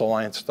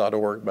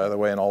cbrsalliance.org, by the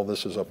way, and all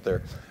this is up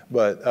there.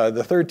 But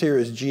the third tier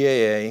is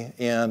GAA,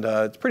 and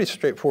it's pretty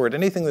straightforward.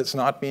 Anything that's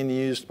not being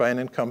used by an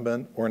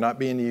incumbent or not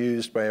being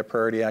used by a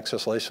priority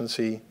access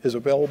licensee is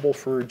available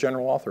for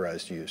general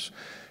authorized use.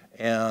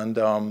 And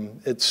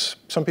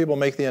some people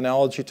make the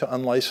analogy to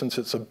unlicensed.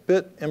 It's a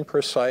bit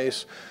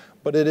imprecise,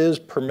 but it is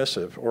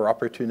permissive or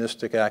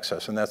opportunistic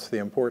access, and that's the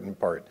important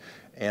part.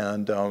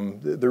 And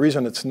the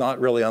reason it's not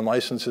really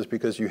unlicensed is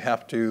because you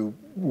have to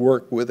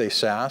work with a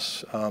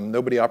SAS.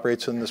 Nobody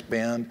operates in this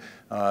band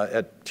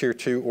at tier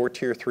 2 or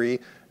tier 3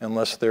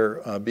 unless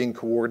they're being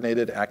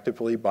coordinated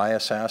actively by a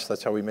SAS.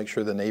 That's how we make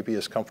sure the Navy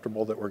is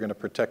comfortable that we're going to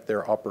protect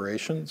their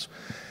operations.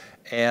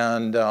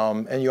 And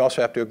you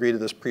also have to agree to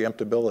this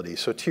preemptibility.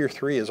 So tier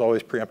 3 is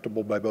always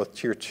preemptible by both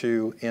tier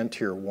 2 and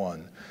tier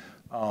 1.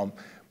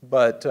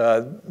 But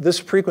this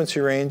frequency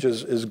range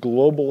is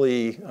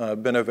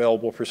globally been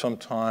available for some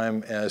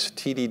time as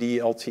TDD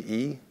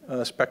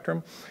LTE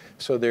spectrum.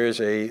 So there's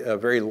a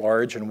very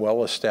large and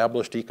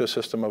well-established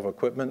ecosystem of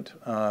equipment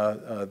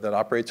that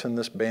operates in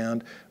this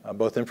band,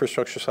 both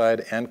infrastructure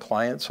side and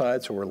client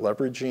side, so we're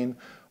leveraging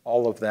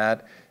all of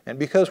that. And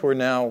because we're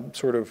now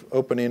sort of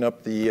opening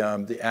up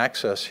the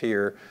access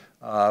here,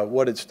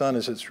 what it's done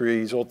is it's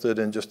resulted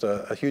in just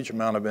a huge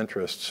amount of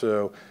interest.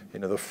 So,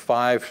 the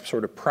 5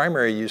 sort of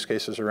primary use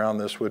cases around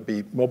this would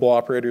be mobile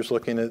operators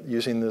looking at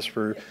using this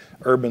for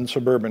urban,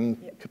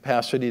 suburban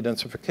capacity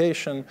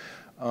densification.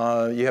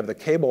 You have the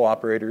cable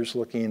operators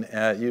looking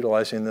at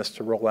utilizing this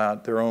to roll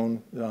out their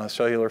own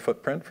cellular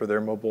footprint for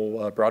their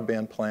mobile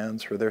broadband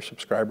plans for their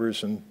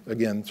subscribers, and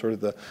again, sort of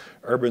the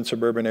urban,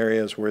 suburban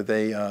areas where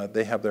they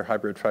have their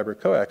hybrid fiber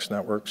coax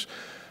networks.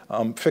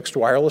 Fixed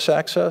wireless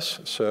access.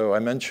 So I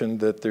mentioned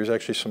that there's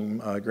actually some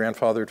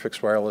grandfathered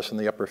fixed wireless in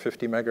the upper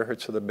 50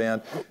 megahertz of the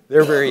band.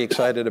 They're very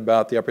excited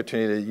about the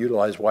opportunity to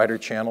utilize wider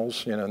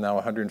channels, now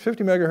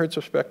 150 megahertz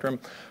of spectrum.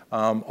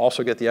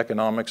 Also get the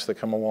economics that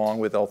come along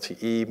with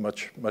LTE,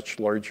 much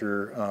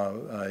larger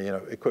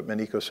equipment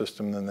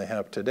ecosystem than they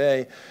have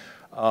today.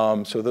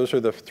 So those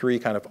are the 3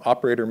 kind of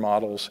operator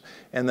models.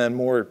 And then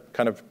more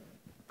kind of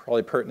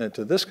probably pertinent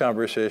to this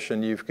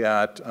conversation, you've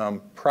got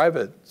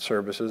private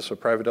services, so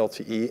private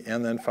LTE,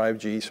 and then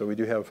 5G. So we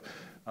do have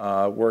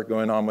work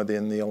going on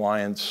within the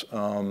alliance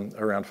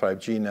around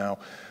 5G now.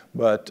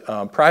 But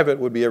private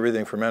would be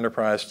everything from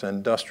enterprise to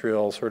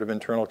industrial, sort of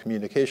internal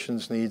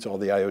communications needs, all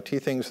the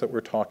IoT things that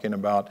we're talking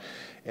about.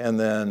 And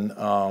then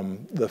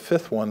the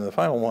 5th one, the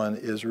final one,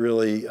 is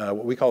really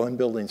what we call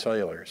in-building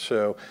cellular.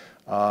 So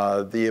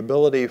the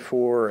ability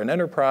for an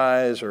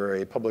enterprise or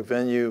a public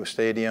venue,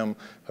 stadium,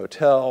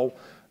 hotel,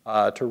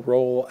 to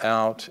roll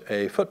out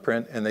a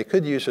footprint, and they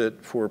could use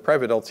it for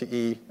private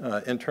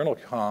LTE internal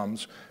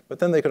comms, but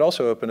then they could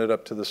also open it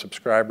up to the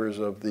subscribers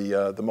of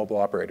the mobile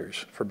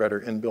operators for better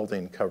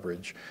in-building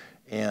coverage.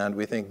 And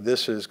we think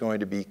this is going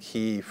to be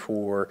key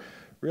for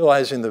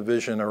realizing the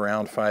vision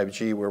around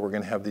 5G, where we're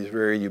going to have these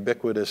very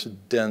ubiquitous,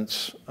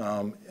 dense,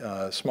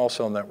 small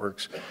cell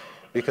networks.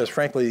 Because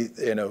frankly,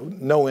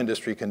 no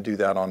industry can do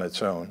that on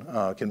its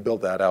own, can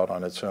build that out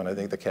on its own. I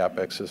think the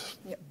CapEx is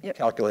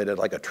calculated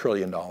like $1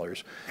 trillion.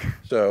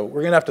 So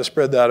we're gonna have to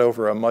spread that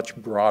over a much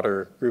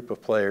broader group of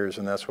players,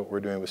 and that's what we're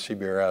doing with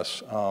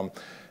CBRS.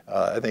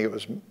 I think it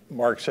was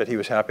Mark said he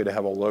was happy to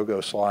have a logo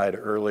slide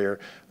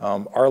earlier.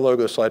 Our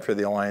logo slide for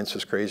the Alliance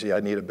is crazy. I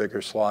need a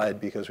bigger slide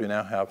because we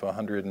now have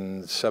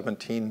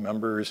 117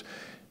 members.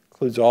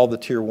 Includes all the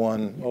tier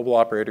 1 mobile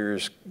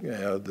operators,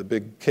 the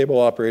big cable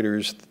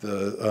operators,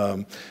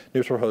 the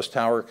neutral host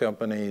tower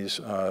companies,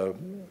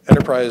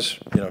 enterprise,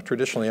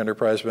 traditionally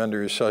enterprise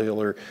vendors,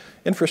 cellular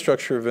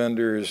infrastructure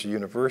vendors,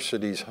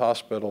 universities,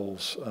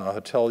 hospitals,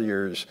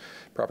 hoteliers,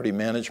 property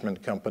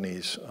management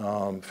companies,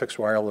 fixed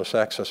wireless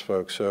access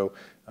folks. So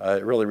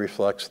it really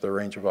reflects the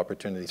range of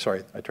opportunity.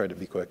 Sorry, I tried to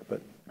be quick,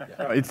 but.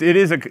 Yeah. It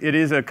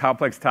is a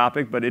complex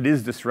topic, but it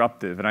is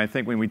disruptive. And I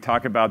think when we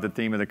talk about the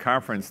theme of the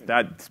conference,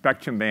 that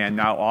spectrum band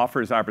now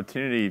offers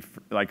opportunity.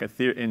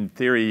 In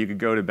theory, you could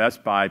go to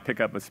Best Buy,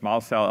 pick up a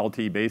small cell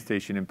LTE base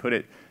station, and put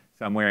it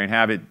somewhere and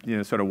have it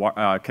sort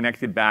of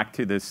connected back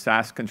to this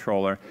SAS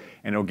controller,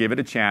 and it'll give it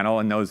a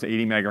channel and those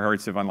 80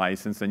 megahertz of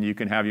unlicensed, and you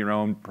can have your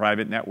own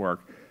private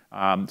network.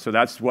 So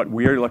that's what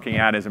we're looking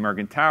at as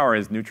American Tower,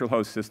 is neutral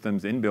host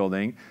systems in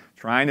building,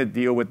 trying to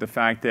deal with the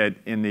fact that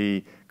in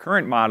the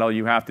current model,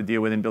 you have to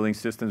deal with in-building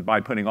systems by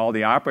putting all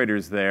the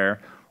operators there,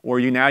 or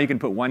now you can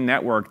put one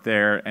network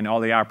there and all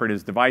the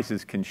operators'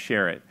 devices can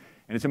share it.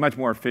 And it's a much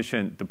more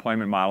efficient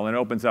deployment model, and it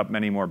opens up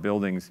many more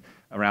buildings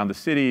around the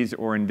cities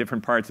or in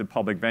different parts of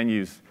public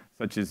venues,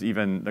 such as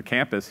even the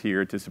campus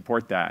here, to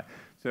support that.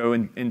 So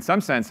in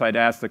some sense, I'd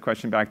ask the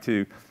question back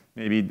to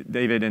maybe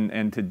David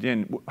and to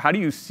Jin. How do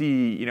you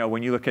see,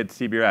 when you look at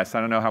CBRS, I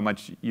don't know how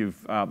much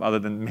you've, other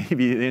than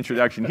maybe the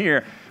introduction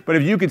here, but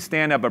if you could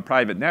stand up a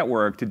private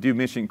network to do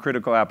mission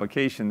critical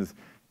applications,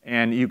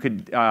 and you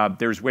could,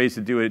 there's ways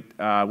to do it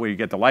where you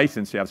get the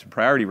license, you have some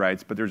priority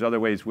rights, but there's other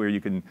ways where you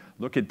can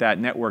look at that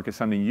network as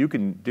something you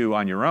can do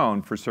on your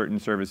own for certain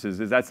services.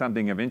 Is that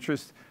something of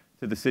interest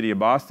to the city of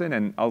Boston?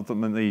 And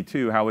ultimately,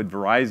 too, how would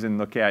Verizon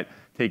look at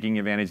taking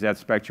advantage of that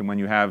spectrum when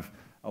you have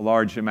a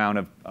large amount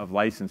of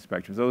licensed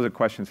spectrum? Those are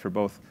questions for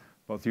both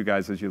you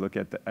guys as you look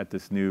at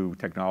this new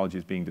technology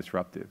as being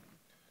disruptive.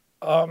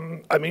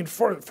 I mean,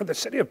 for the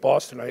city of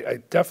Boston, I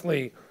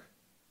definitely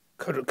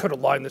could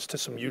align this to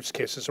some use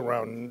cases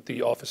around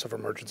the Office of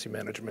Emergency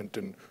Management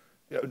and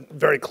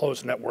very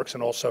close networks,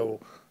 and also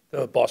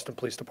the Boston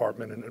Police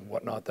Department and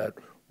whatnot that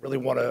really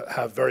want to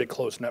have very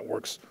close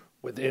networks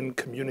within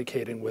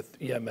communicating with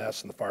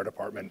EMS and the fire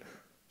department.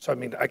 So, I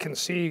mean, I can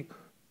see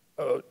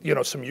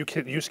some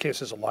use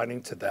cases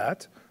aligning to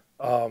that,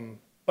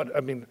 but I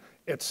mean,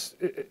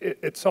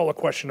 it's all a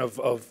question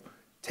of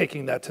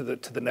taking that to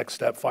the next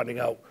step, finding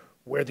out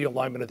where the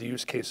alignment of the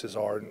use cases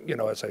are,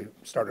 and as I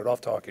started off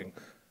talking,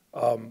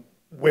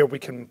 where we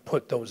can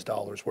put those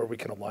dollars, where we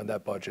can align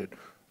that budget.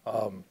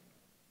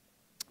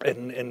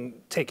 and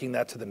taking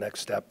that to the next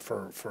step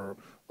for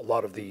a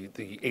lot of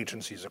the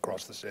agencies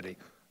across the city.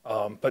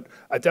 But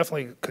I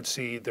definitely could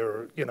see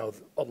there,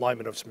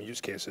 alignment of some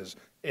use cases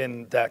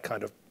in that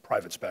kind of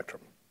private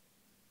spectrum.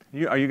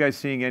 Are you guys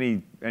seeing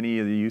any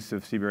of the use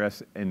of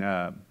CBRS in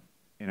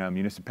a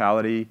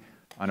municipality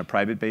on a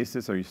private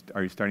basis? Are you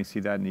starting to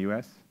see that in the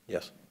U.S.?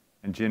 Yes.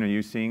 And Jin, are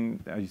you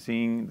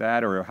seeing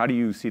that, or how do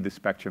you see the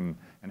spectrum,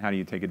 and how do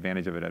you take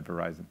advantage of it at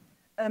Verizon?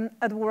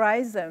 At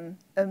Verizon,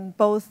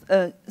 both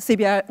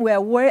CBRS, we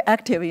are very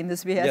active in the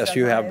CBRS. Yes,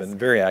 you have been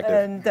very active.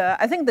 And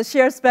I think the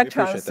shared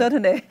spectrum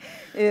certainly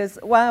is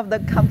one of the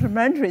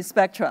complementary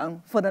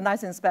spectrum for the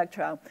licensed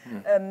spectrum.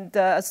 And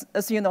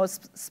as you know,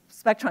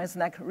 spectrum is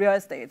like real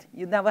estate.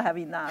 You never have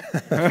enough.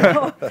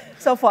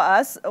 So for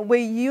us, we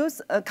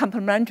use a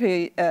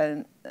complementary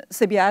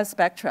CBRS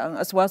spectrum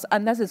as well as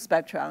unlicensed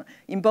spectrum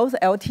in both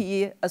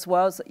LTE as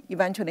well as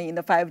eventually in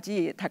the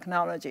 5G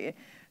technology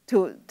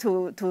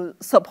to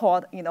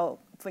support,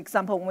 for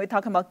example, when we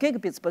talk about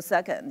gigabits per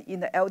second in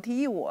the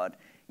LTE world,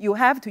 you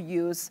have to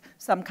use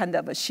some kind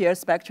of a shared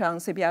spectrum,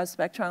 CBRS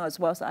spectrum, as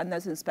well as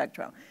unlicensed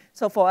spectrum.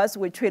 So for us,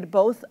 we treat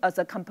both as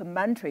a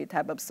complementary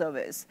type of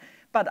service.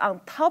 But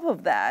on top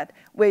of that,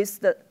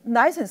 with the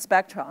licensed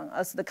spectrum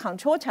as the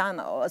control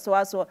channel, as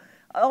well as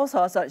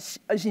also as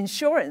an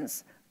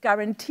insurance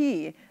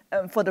guarantee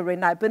for the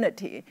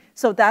reliability.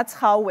 So that's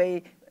how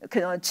we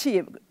can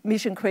achieve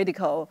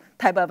mission-critical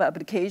type of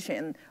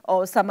application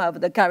or some of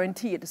the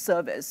guaranteed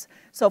service.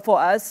 So for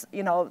us,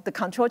 the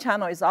control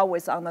channel is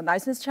always on the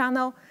licensed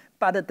channel,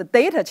 but the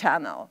data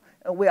channel,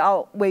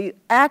 we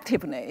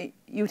actively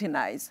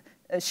utilize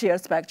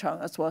shared spectrum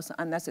as well as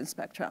unlicensed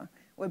spectrum.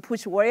 We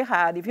push very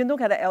hard. If you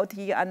look at the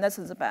LTE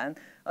unlicensed band,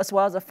 as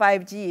well as the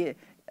 5G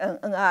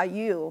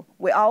NRU,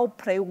 we all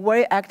play a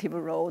very active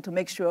role to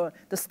make sure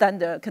the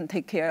standard can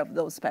take care of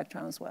those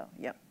spectrum as well.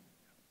 Yeah.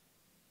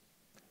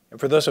 And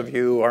for those of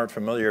you who aren't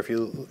familiar, if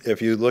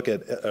you look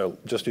at,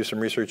 just do some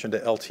research into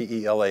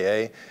LTE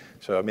LAA.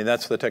 So I mean,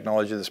 that's the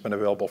technology that's been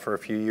available for a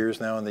few years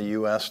now in the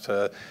U.S.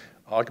 to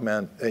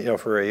augment,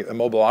 for a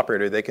mobile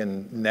operator, they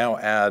can now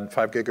add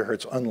 5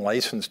 gigahertz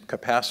unlicensed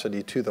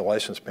capacity to the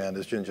license band,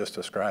 as Jin just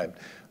described.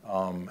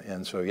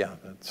 And so, yeah,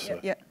 that's...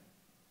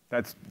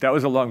 That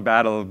was a long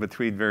battle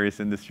between various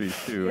industries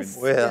too, Yes.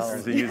 in Well,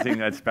 terms of using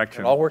that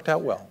spectrum. It all worked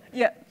out well.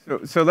 Yeah.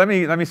 So let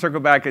me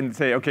circle back and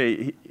say,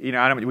 okay,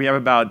 we have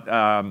about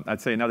I'd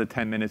say another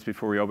 10 minutes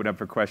before we open up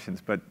for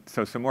questions, but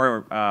so some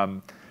more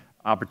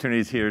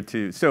opportunities here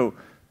too. So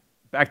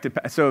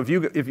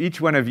if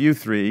each one of you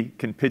three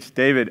can pitch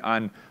David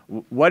on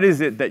what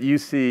is it that you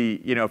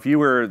see, if you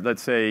were,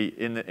 let's say,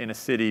 in a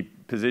city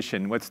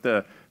position, what's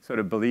the sort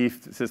of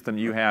belief system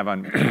you have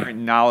on current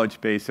knowledge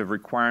base of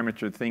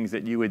requirements or things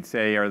that you would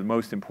say are the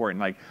most important?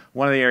 Like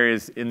one of the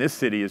areas in this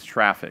city is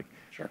traffic.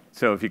 Sure.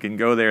 So if you can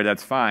go there,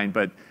 that's fine.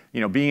 But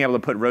being able to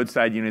put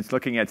roadside units,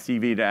 looking at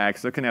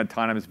CV2X, looking at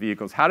autonomous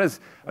vehicles, how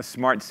does a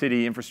smart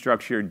city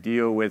infrastructure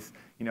deal with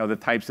the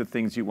types of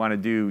things you want to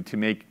do to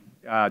make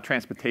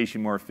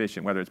transportation more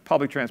efficient, whether it's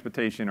public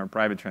transportation or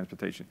private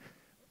transportation?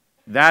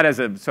 That as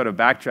a sort of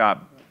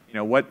backdrop,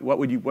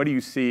 what do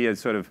you see as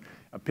sort of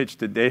a pitch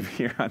to Dave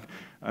here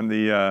on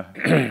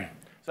the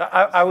so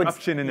I would,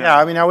 option in yeah,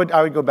 I mean, I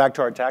would go back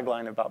to our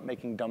tagline about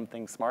making dumb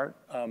things smart.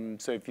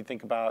 So if you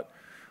think about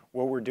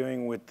what we're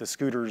doing with the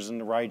scooters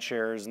and the ride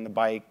shares and the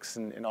bikes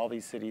and in all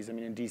these cities, I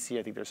mean, in DC,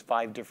 I think there's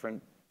 5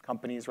 different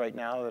companies right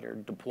now that are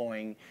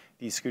deploying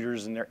these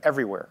scooters, and they're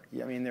everywhere.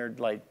 I mean, they're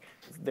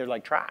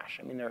like trash.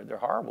 I mean, they're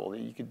horrible.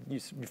 You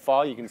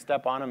fall, you can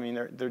step on them. I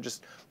mean, they're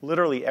just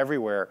literally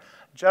everywhere.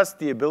 Just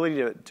the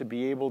ability to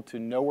be able to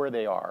know where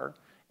they are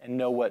and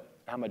know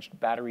how much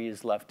battery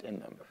is left in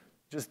them.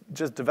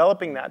 Just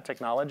developing that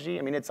technology.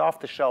 I mean, it's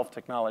off-the-shelf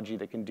technology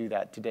that can do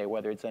that today,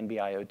 whether it's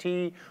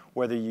NB-IoT,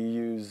 whether you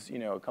use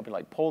a company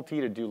like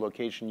Pulte to do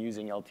location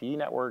using LTE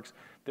networks.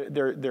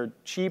 They're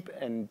cheap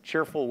and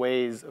cheerful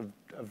ways of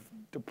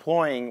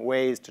deploying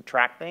ways to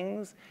track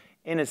things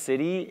in a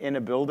city, in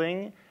a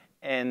building,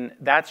 and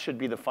that should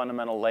be the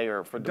fundamental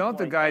layer for deploying. Don't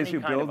the guys who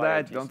build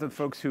that, don't solution. the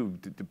folks who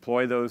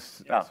deploy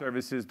those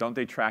services, don't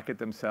they track it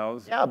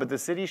themselves? Yeah, but the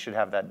city should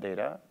have that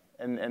data.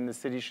 And the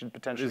city should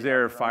potentially... Is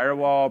there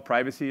firewall,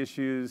 privacy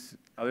issues,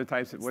 other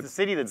types of... It's the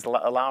city that's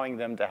allowing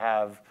them to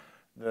have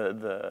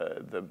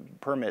the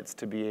permits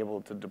to be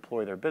able to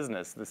deploy their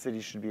business. The city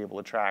should be able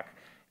to track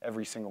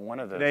every single one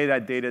of those. Today,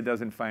 that data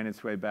doesn't find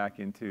its way back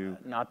into...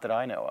 Not that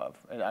I know of.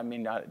 I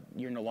mean,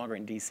 you're no longer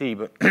in DC,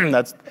 but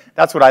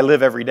that's what I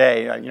live every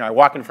day. I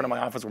walk in front of my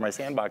office where my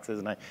sandbox is,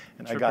 and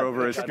I got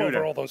over a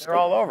scooter. All those they're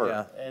all over.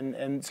 Yeah.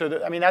 And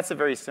so, I mean, that's a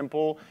very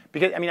simple,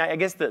 because, I mean, I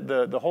guess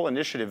the whole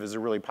initiative is a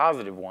really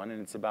positive one,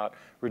 and it's about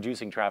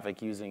reducing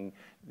traffic using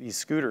these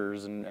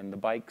scooters, and the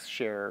bike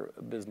share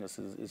business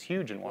is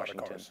huge in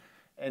Washington.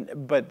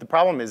 But the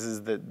problem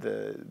is that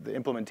the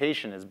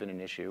implementation has been an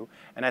issue,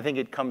 and I think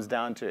it comes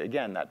down to,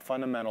 again, that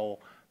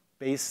fundamental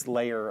base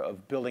layer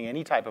of building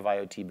any type of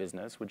IoT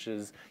business, which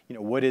is,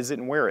 what is it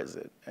and where is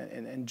it?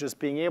 And just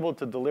being able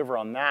to deliver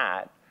on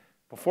that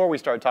before we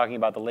started talking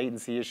about the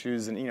latency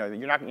issues, and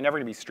you're never going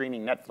to be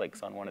streaming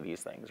Netflix on one of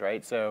these things,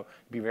 right? So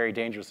it'd be very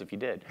dangerous if you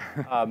did.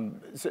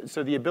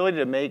 So the ability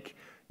to make,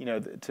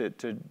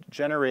 to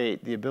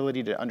generate the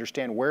ability to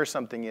understand where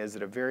something is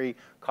in a very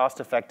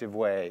cost-effective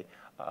way,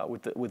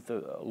 with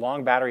the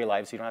long battery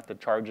life, so you don't have to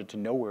charge it to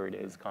know where it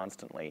is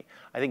constantly.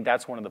 I think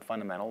that's one of the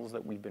fundamentals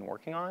that we've been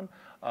working on.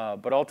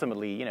 But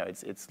ultimately,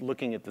 it's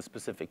looking at the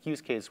specific use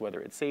case,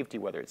 whether it's safety,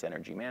 whether it's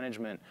energy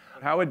management.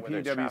 How would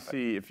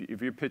PwC,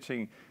 if you're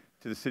pitching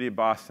to the city of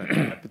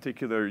Boston, a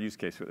particular use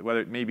case, whether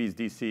it maybe it's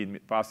DC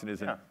and Boston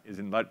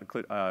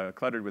isn't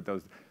cluttered with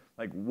those,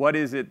 like what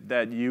is it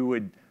that you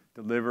would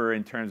deliver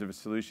in terms of a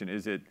solution?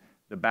 Is it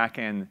the back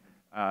end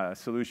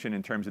solution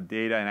in terms of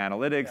data and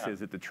analytics? Yeah.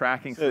 Is it the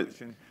tracking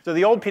solution? So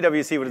the old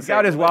PwC would have said,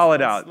 got his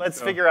wallet out.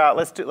 Let's figure out,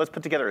 let's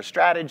put together a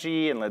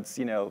strategy, and let's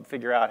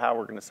figure out how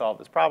we're going to solve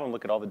this problem.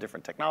 Look at all the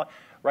different technology.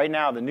 Right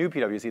now, the new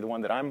PwC, the one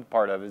that I'm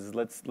part of, is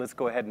let's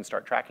go ahead and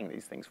start tracking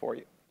these things for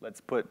you.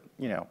 Let's put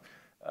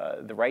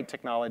the right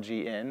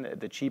technology in,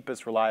 the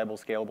cheapest, reliable,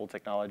 scalable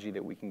technology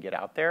that we can get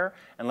out there,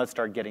 and let's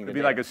start getting the data.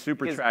 It'd be like a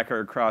super tracker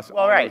across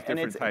all those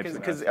different types.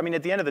 Because I mean,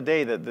 at the end of the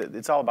day,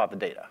 it's all about the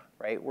data,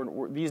 right?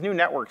 These new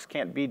networks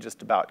can't be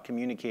just about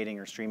communicating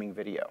or streaming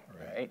video,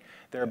 right?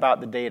 They're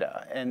about the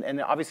data,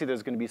 and obviously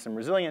there's going to be some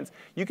resilience.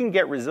 You can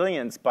get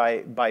resilience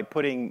by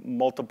putting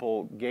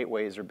multiple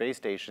gateways or base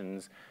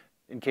stations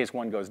in case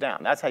one goes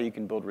down. That's how you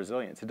can build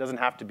resilience. It doesn't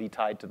have to be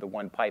tied to the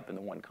one pipe and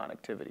the one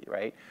connectivity,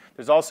 right?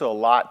 There's also a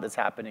lot that's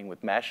happening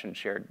with mesh and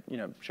shared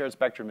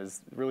spectrum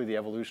is really the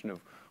evolution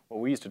of what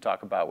we used to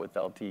talk about with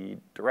LTE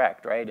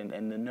Direct, right?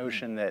 And the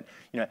notion that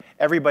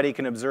everybody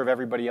can observe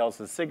everybody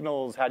else's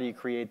signals. How do you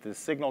create this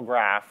signal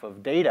graph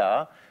of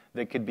data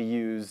that could be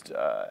used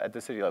at the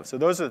city level? So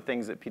those are the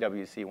things that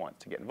PwC wants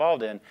to get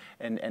involved in,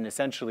 and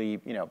essentially,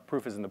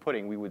 proof is in the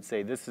pudding. We would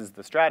say this is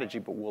the strategy,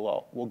 but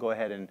we'll go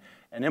ahead and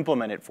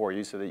implement it for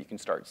you so that you can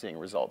start seeing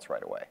results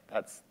right away.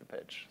 That's the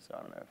pitch. So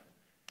I don't know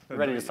if you're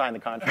ready to sign the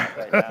contract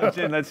right now.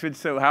 Jim, let's switch.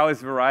 So how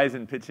is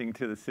Verizon pitching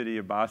to the city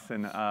of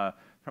Boston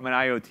from an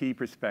IoT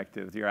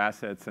perspective, your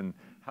assets, and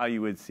how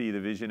you would see the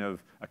vision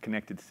of a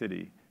connected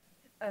city?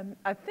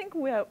 I think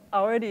we have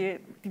already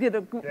did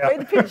a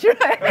great picture.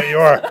 There you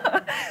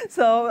are.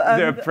 So, is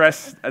there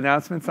press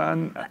announcements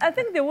on? I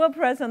think there were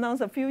press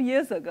announcements a few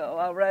years ago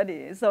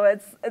already. So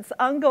it's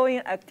ongoing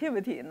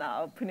activity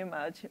now, pretty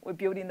much. We're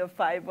building the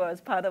fiber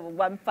as part of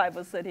one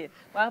fiber city.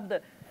 One of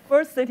the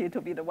first city to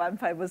be the one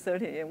fiber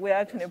city. We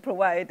actually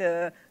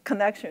provide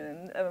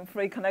connection,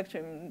 free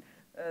connection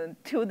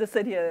to the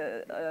city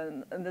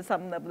and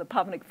some of the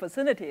public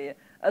facility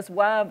as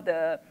well as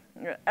the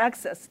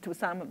access to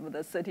some of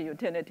the city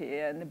utility,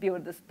 and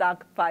build the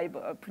stock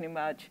fiber pretty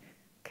much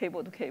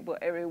cable to cable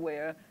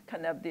everywhere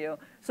kind of deal.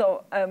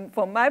 So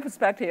from my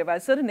perspective, I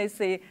certainly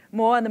see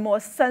more and more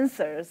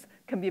sensors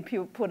can be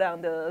put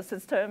on the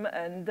system,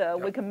 and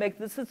we can make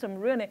the system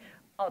really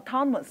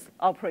autonomous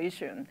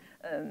operation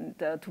and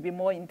to be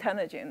more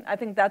intelligent. I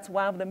think that's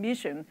one of the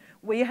mission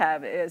we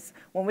have is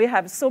when we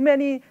have so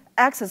many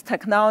access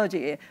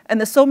technology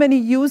and so many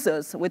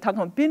users, we talk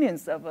about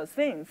billions of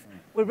things,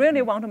 we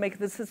really want to make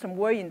the system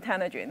more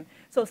intelligent.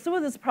 So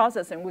through this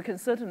processing, we can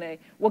certainly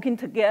working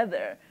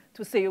together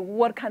to see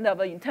what kind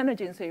of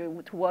intelligence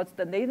towards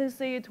the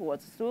latency,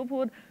 towards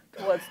throughput,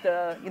 towards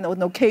the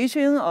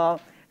location,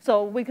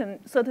 so we can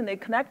certainly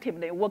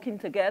collectively working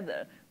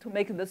together to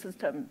make the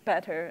system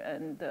better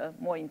and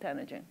more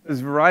intelligent.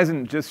 Is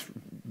Verizon just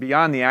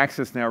beyond the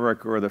access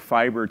network or the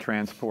fiber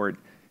transport,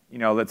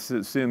 let's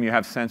assume you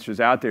have sensors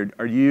out there,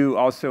 are you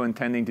also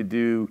intending to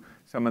do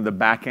some of the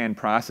back-end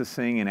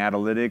processing and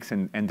analytics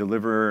and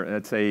deliver,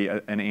 let's say,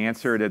 an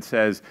answer that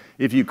says,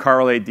 if you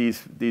correlate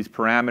these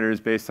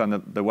parameters based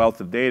on the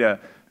wealth of data,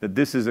 that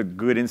this is a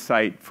good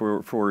insight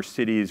for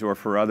cities or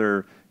for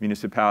other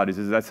municipalities?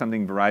 Is that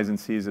something Verizon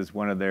sees as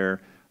one of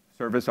their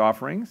service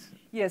offerings?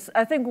 Yes,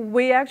 I think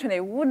we actually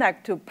would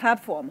like to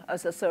platform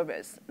as a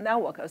service,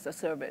 network as a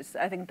service.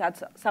 I think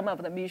that's some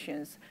of the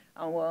missions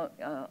our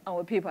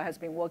people has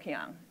been working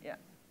on,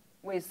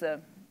 with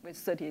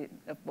City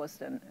of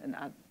Boston and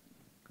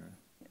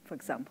for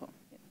example.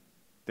 Yeah.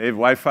 Dave,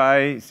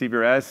 Wi-Fi,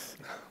 CBRS,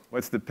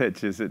 what's the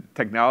pitch? Is it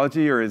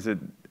technology or is it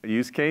a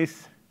use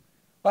case?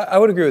 I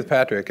would agree with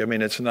Patrick. I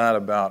mean, it's not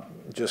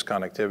about just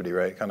connectivity,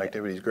 right?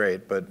 Connectivity is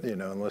great, but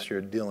unless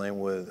you're dealing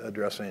with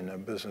addressing a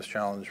business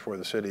challenge for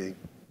the city,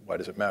 why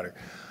does it matter?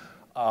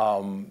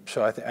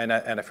 So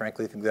I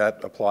frankly think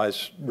that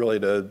applies really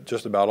to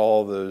just about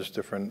all of those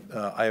different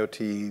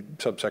IoT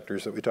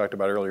subsectors that we talked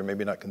about earlier.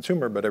 Maybe not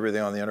consumer, but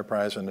everything on the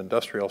enterprise and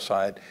industrial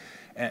side.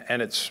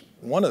 And it's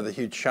one of the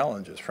huge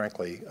challenges,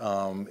 frankly,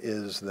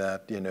 is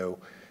that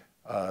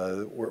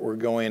we're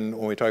going,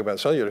 when we talk about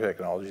cellular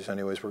technologies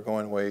anyways, we're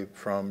going away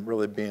from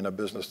really being a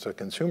business to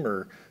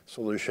consumer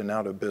solution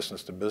now to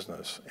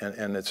business.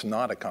 And it's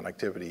not a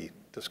connectivity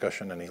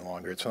discussion any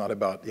longer. It's not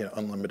about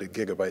unlimited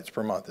gigabytes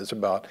per month. It's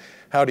about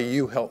how do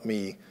you help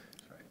me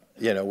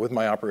with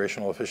my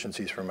operational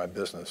efficiencies for my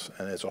business.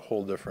 And it's a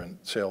whole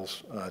different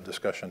sales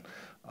discussion.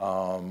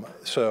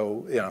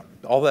 So,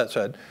 all that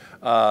said,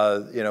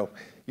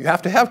 you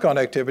have to have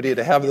connectivity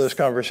to have those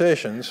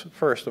conversations,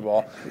 first of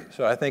all.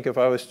 So I think if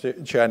I was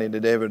chatting to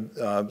David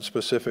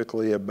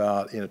specifically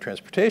about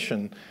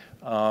transportation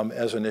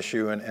as an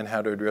issue and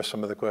how to address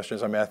some of the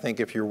questions, I mean, I think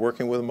if you're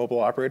working with a mobile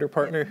operator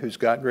partner who's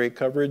got great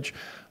coverage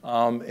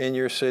in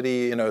your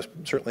city,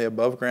 certainly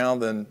above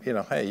ground, then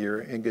hey,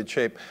 you're in good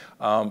shape.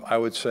 I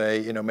would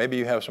say maybe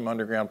you have some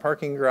underground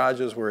parking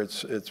garages where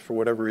it's for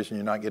whatever reason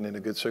you're not getting a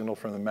good signal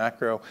from the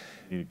macro.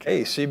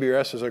 Hey,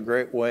 CBRS is a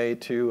great way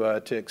to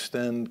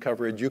extend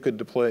coverage. You could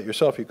deploy it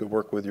yourself. You could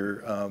work with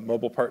your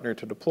mobile partner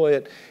to deploy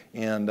it,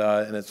 and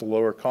it's a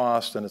lower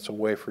cost, and it's a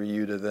way for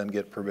you to then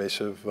get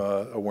pervasive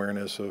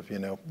awareness of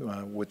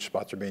which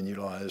spots are being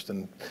utilized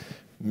and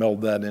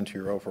meld that into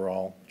your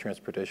overall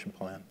transportation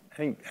plan. I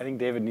think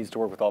David needs to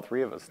work with all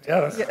three of us.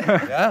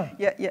 Yeah.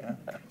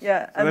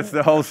 Yeah. So that's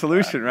the whole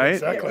solution, right?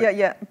 Exactly.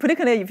 Yeah.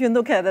 Particularly if you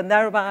look at the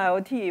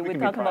narrowband IoT, we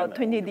talk about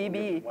 20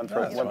 dB. One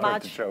throat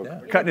to choke.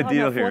 We're cutting a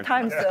deal here.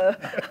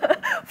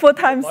 Four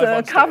times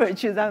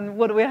coverage than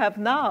what we have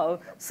now.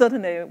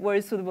 Certainly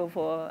very suitable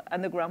for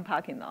underground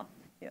parking now.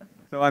 Yeah.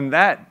 So on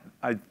that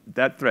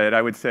thread,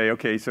 I would say,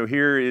 okay, so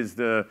here is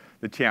the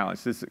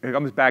challenge. This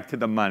comes back to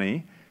the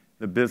money,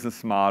 the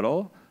business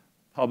model,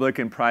 public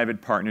and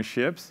private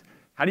partnerships.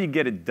 How do you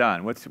get it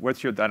done?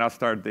 What's your, and I'll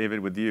start,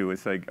 David, with you.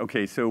 It's like,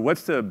 okay, so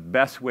what's the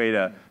best way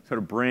to sort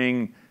of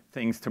bring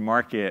things to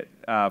market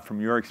from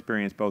your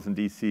experience, both in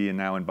DC and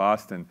now in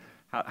Boston?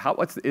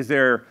 Is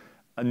there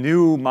a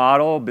new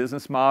model,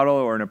 business model,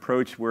 or an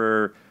approach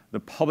where the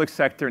public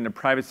sector and the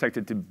private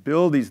sector to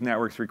build these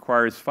networks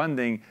requires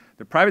funding?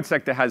 The private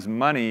sector has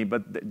money,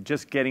 but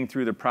just getting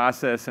through the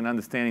process and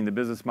understanding the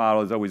business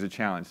model is always a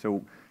challenge.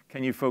 So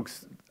can you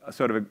folks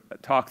sort of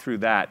talk through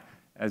that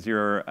as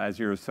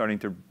you're starting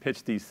to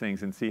pitch these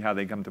things and see how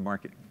they come to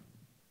market?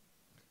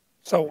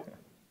 So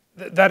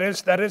that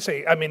is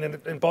I mean,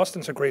 in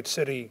Boston's a great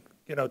city,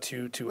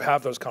 to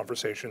have those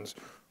conversations.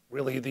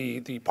 Really,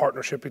 the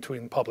partnership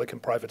between public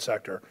and private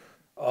sector,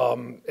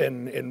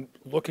 and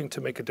looking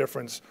to make a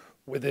difference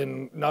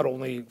within not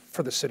only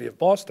for the city of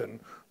Boston,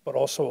 but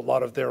also a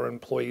lot of their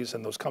employees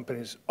and those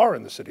companies are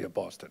in the city of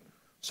Boston.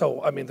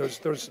 So I mean,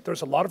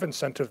 there's a lot of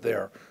incentive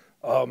there.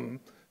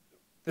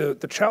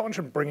 The challenge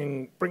of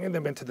bringing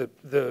them into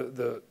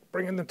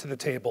bringing them to the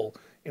table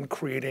in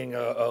creating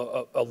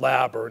a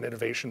lab or an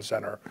innovation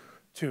center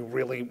to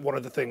really, one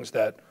of the things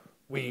that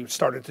we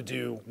started to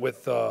do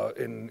with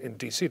in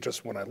DC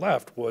just when I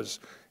left was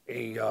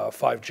a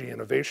 5G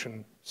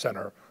innovation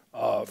center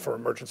for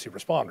emergency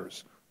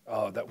responders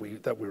that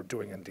we were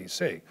doing in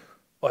DC.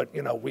 But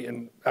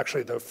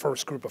actually the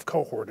first group of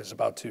cohort is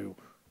about to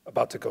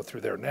go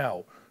through there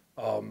now.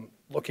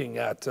 Looking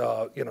at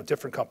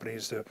different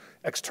companies, the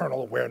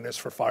external awareness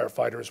for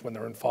firefighters when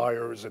they're in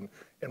fires and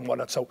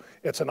whatnot. So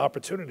it's an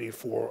opportunity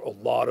for a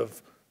lot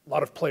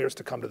of players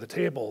to come to the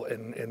table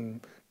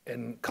and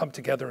come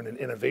together in an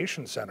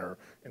innovation center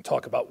and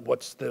talk about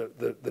what's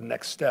the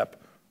next step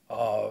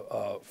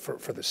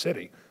for the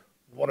city.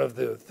 One of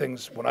the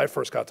things when I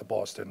first got to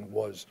Boston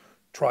was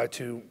try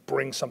to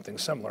bring something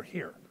similar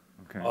here.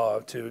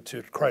 Okay. To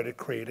try to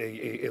create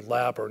a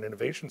lab or an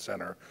innovation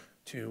center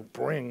to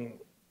bring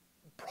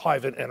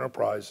private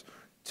enterprise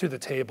to the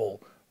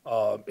table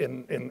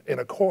in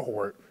a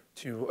cohort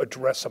to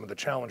address some of the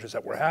challenges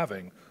that we're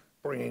having,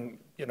 bringing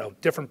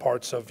different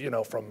parts of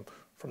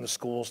from the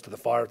schools to the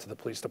fire to the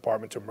police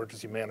department to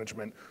emergency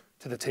management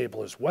to the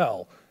table as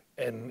well,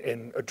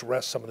 and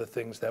address some of the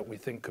things that we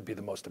think could be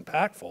the most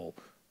impactful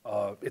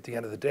at the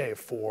end of the day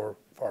for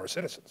our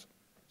citizens.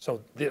 So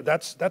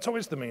that's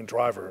always the main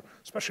driver,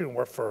 especially when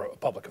we're for a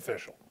public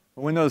official.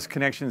 When those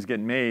connections get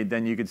made,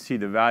 then you could see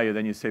the value.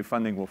 Then you say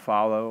funding will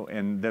follow,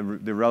 and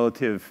the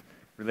relative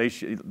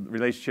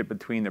relationship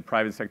between the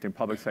private sector and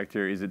public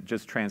sector, is it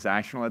just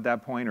transactional at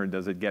that point, or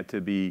does it get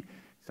to be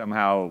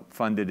somehow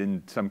funded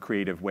in some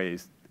creative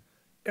ways?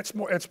 It's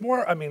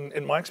more. I mean,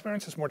 in my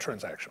experience, it's more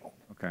transactional.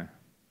 Okay.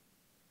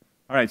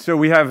 All right. So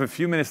we have a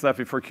few minutes left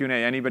before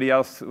Q&A. Anybody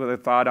else with a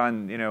thought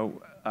on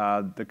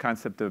the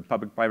concept of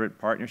public-private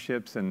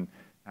partnerships and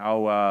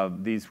how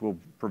these will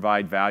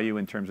provide value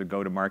in terms of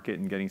go-to-market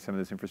and getting some of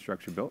this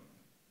infrastructure built?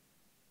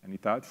 Any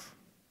thoughts?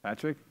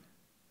 Patrick?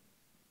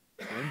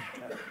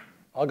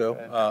 I'll go.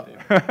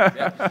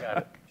 Yeah, got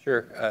it.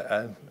 Sure.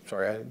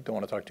 Sorry, I don't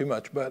want to talk too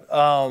much, but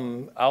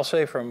I'll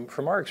say from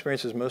our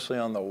experiences mostly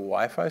on the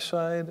Wi-Fi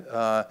side,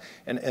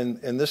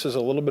 and this is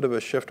a little bit of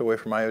a shift away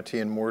from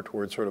IoT and more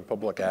towards sort of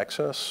public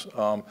access.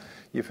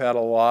 You've had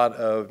a lot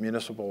of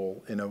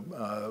municipal,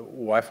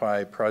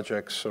 Wi-Fi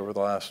projects over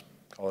the last,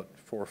 call it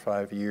 4 or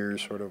 5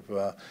 years, sort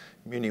of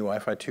Muni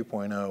Wi-Fi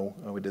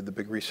 2.0. We did the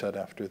big reset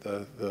after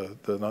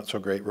the not so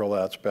great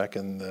rollouts back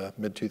in the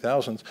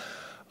mid-2000s.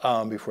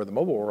 Before the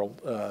mobile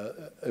world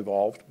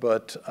evolved.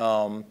 But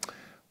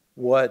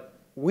what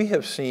we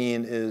have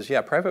seen is,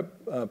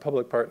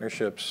 private-public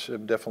partnerships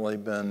have definitely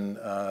been,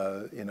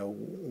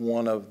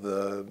 one of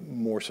the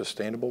more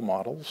sustainable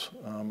models,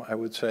 I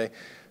would say.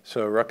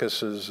 So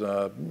Ruckus is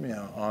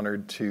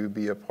honored to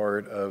be a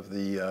part of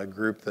the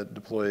group that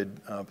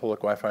deployed public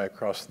Wi-Fi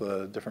across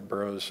the different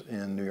boroughs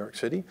in New York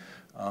City.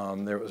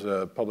 There was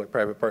a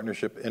public-private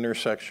partnership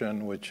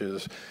intersection, which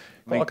is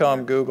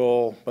Qualcomm,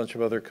 Google, a bunch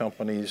of other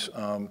companies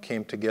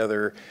came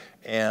together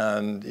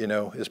and,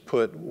 has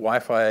put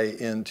Wi-Fi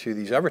into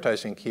these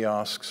advertising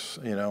kiosks,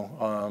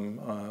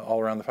 all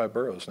around the 5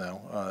 boroughs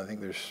now. I think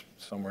there's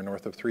somewhere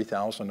north of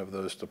 3,000 of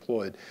those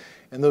deployed.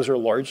 And those are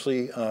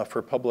largely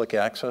for public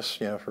access,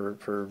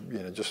 for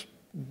just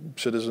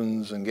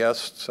citizens and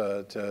guests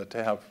to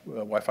have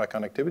Wi-Fi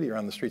connectivity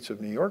around the streets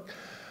of New York.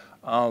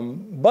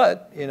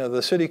 But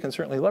the city can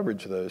certainly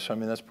leverage those. I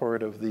mean, that's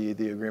part of the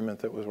agreement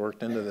that was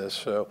worked into this.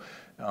 So,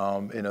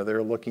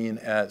 they're looking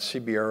at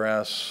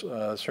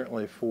CBRS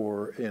certainly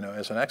for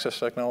as an access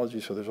technology.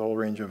 So there's a whole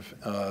range of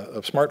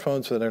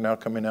smartphones that are now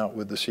coming out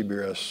with the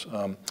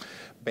CBRS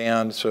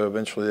band. So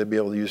eventually they'll be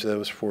able to use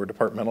those for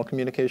departmental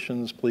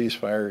communications, police,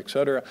 fire, et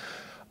cetera.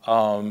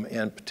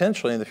 And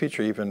potentially in the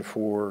future even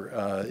for,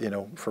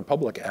 for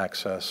public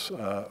access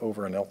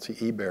over an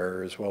LTE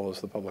bearer as well as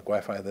the public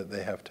Wi-Fi that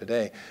they have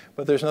today.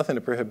 But there's nothing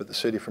to prohibit the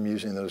city from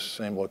using those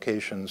same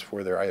locations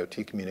for their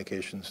IoT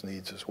communications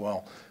needs as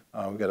well.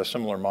 We've got a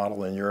similar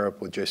model in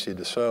Europe with JC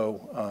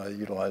Dassault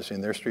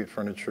utilizing their street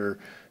furniture,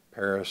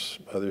 Paris,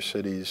 other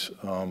cities,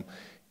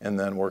 and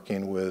then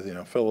working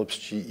with Philips,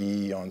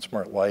 GE on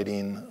smart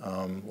lighting,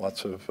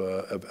 lots of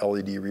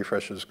LED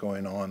refreshes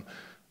going on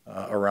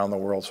around the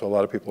world. So a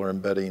lot of people are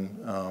embedding,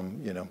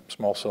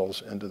 small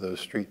cells into those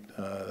street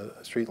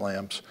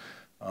lamps.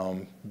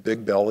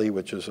 Big Belly,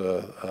 which is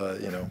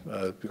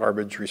a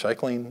garbage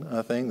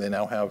recycling thing, they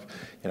now have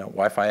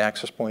Wi-Fi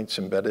access points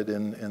embedded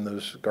in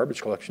those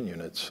garbage collection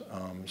units.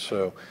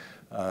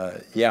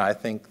 Yeah, I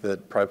think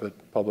that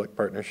private-public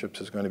partnerships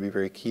is going to be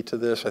very key to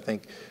this. I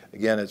think,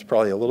 again, it's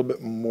probably a little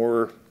bit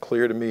more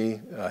clear to me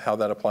how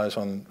that applies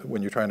on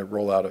when you're trying to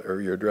roll out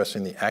or you're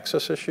addressing the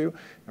access issue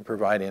and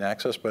providing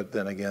access, but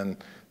then again,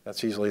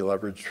 that's easily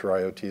leveraged for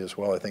IoT as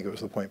well. I think it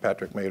was the point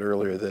Patrick made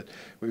earlier that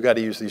we've got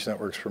to use these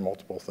networks for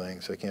multiple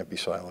things. They can't be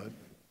siloed.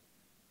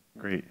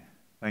 Great.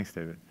 Thanks,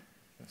 David.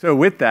 So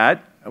with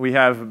that, we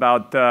have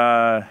about,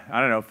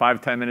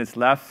 5-10 minutes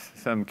left.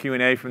 Some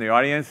Q&A from the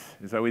audience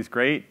is always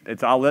great.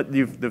 I'll let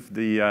you,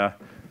 the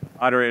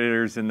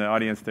moderators in the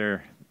audience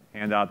there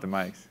hand out the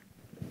mics.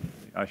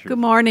 Ushers. Good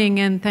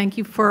morning, and thank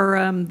you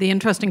for the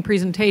interesting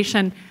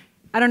presentation.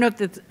 I don't know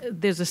if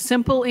there's a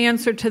simple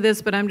answer to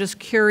this, but I'm just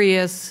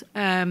curious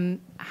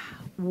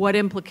what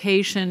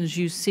implications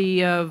you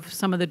see of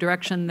some of the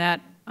direction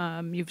that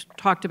you've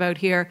talked about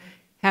here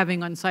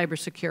having on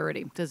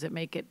cybersecurity. Does it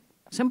make it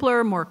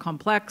simpler, more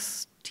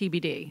complex,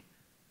 TBD?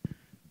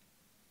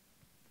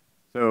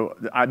 So,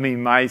 I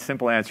mean, my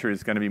simple answer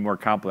is going to be more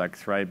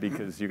complex, right?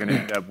 Because you're going to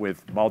end up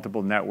with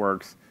multiple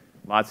networks,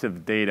 lots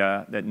of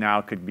data that now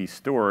could be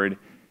stored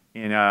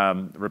in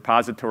a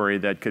repository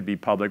that could be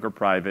public or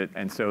private,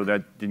 and so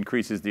that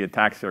increases the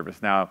attack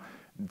surface. Now,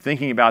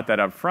 thinking about that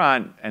up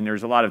front, and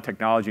there's a lot of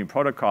technology and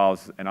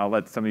protocols, and I'll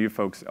let some of you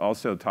folks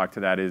also talk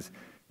to that, is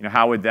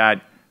how would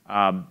that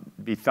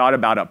be thought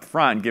about up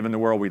front, given the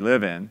world we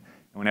live in?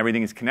 And when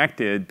everything is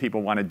connected,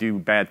 people want to do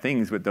bad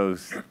things with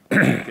those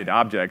connected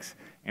objects,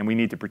 and we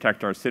need to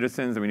protect our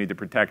citizens, and we need to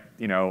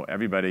protect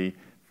everybody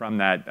from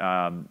that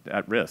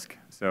at risk.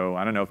 So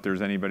I don't know if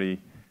there's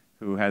anybody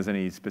who has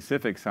any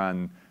specifics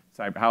on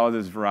how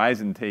does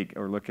Verizon take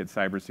or look at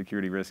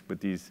cybersecurity risk with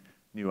these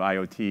new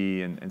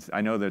IoT? And I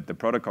know that the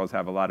protocols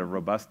have a lot of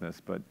robustness,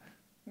 but.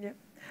 Yeah,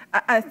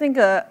 I think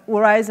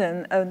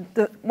Verizon,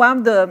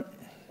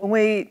 when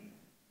we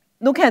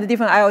look at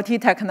different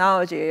IoT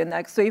technology,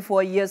 like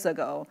 3-4 years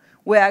ago,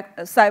 where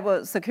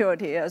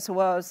cybersecurity as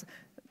well as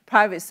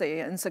privacy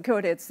and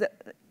security it's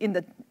in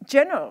the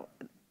general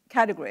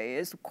category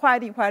is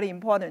quite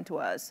important to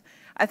us.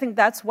 I think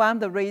that's one of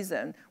the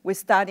reasons we're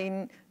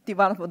starting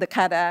develop the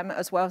CAT-M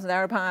as well as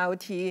Narrowband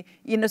IoT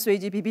industry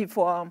GPP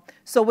form,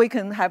 so we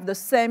can have the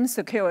same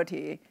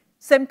security,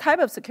 same type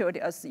of security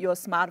as your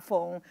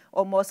smartphone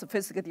or more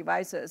sophisticated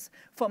devices.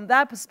 From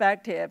that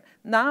perspective,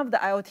 none of the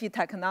IoT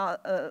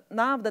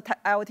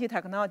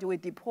technology we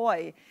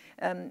deploy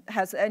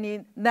has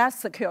any less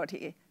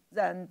security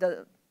than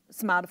the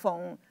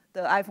smartphone,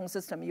 the iPhone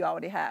system you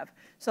already have.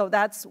 So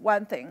that's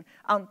one thing.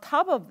 On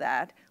top of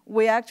that,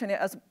 we actually,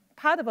 as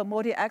part of a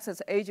multi-access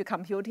edge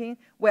computing,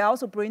 we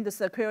also bring the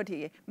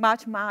security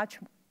much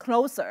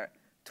closer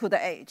to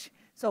the edge,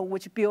 so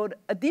which build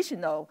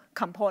additional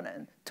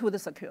component to the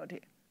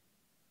security.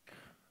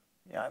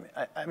 Yeah,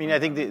 I mean, I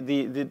think the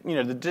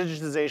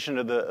digitization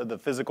of the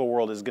physical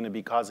world is going to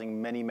be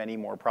causing many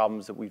more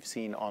problems that we've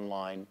seen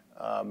online.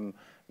 I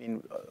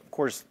mean, of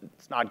course,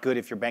 it's not good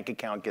if your bank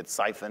account gets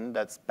siphoned.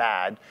 That's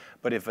bad.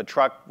 But if a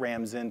truck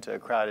rams into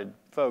crowded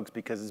folks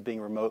because it's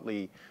being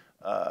remotely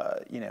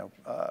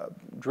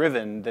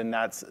driven, then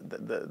that's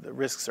the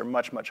risks are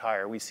much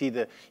higher. We see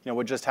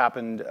what just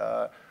happened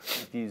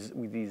with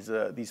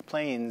these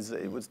planes.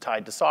 It was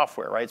tied to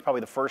software, right? It's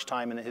probably the first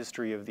time in the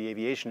history of the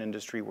aviation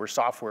industry where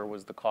software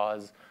was the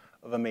cause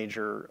of a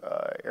major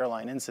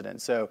airline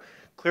incident. So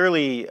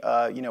clearly,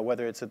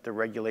 whether it's at the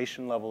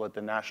regulation level, at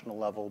the national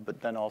level, but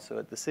then also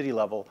at the city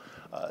level,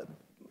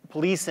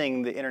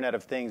 policing the Internet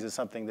of Things is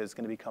something that's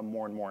going to become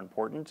more and more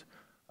important.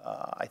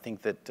 I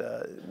think that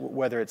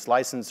whether it's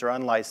licensed or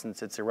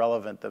unlicensed, it's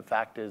irrelevant. The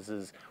fact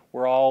is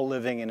we're all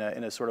living in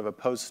a sort of a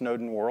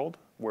post-Snowden world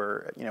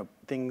where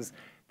things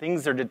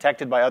are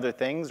detected by other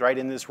things. Right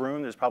in this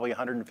room, there's probably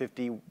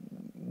 150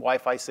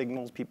 Wi-Fi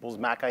signals, people's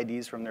Mac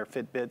IDs from their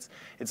Fitbits.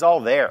 It's all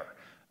there.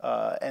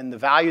 And the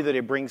value that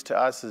it brings to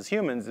us as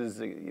humans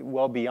is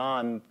well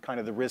beyond kind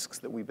of the risks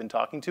that we've been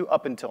talking to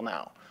up until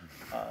now.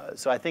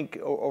 So I think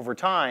over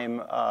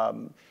time,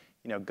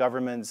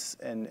 governments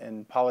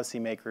and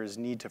policymakers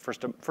need to,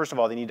 first of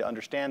all, they need to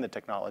understand the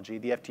technology.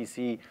 The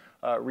FTC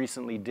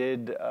recently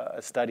did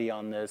a study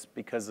on this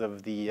because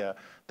of the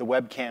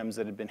webcams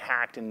that had been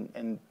hacked.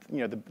 And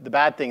the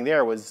bad thing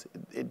there was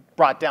it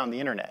brought down the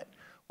internet.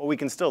 Well, we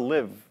can still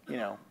live,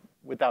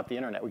 without the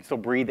internet. We can still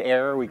breathe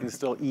air, we can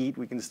still eat,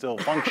 we can still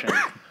function.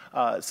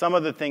 Some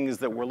of the things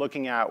that we're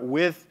looking at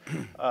with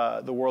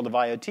the world of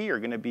IoT are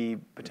going to be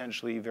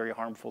potentially very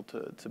harmful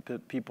to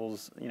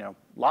people's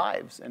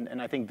lives, and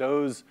I think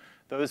those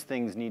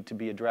things need to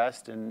be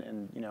addressed,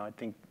 and I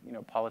think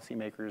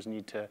policymakers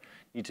need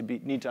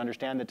to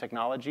understand the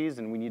technologies,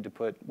 and we need to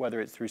put,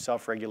 whether it's through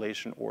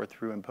self-regulation or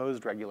through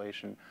imposed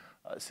regulation,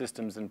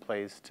 systems in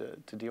place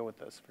to deal with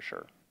this for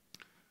sure.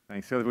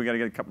 Thanks. So we got to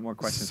get a couple more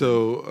questions.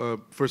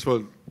 So first of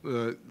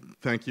all,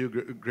 thank you.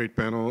 Great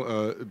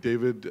panel.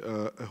 David,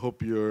 I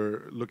hope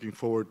you're looking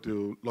forward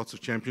to lots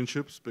of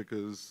championships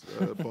because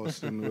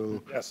Boston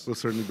will, yes, will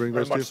certainly bring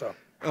those to you.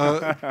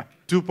 So.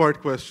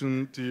 Two-part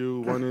question to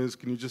you. One is,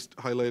 can you just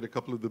highlight a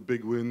couple of the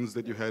big wins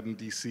that you had in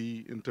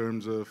DC in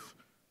terms of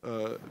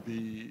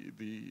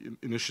the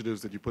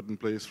initiatives that you put in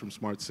place from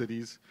smart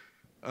cities?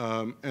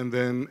 And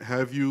then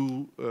have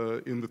you,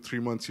 in the 3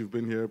 months you've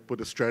been here, put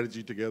a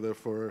strategy together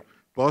for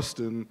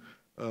Boston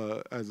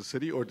as a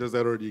city, or does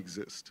that already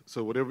exist?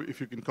 So whatever,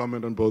 if you can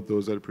comment on both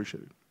those, I'd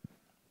appreciate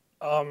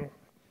it.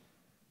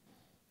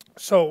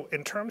 So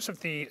in terms of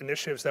the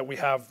initiatives that we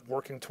have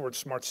working towards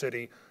smart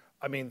city,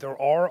 I mean,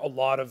 there are a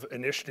lot of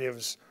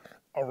initiatives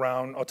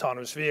around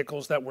autonomous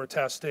vehicles that we're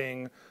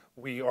testing.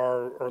 We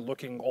are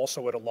looking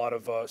also at a lot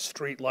of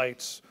street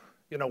lights,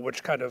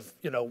 which kind of,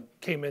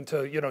 came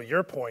into,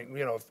 your point,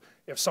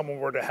 if someone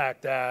were to hack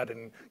that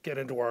and get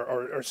into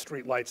our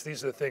street lights,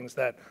 these are the things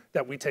that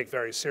we take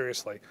very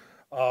seriously.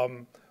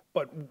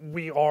 But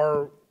we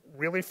are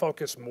really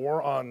focused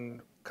more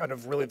on kind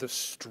of really the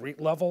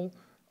street level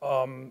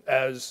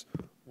as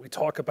we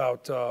talk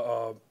about,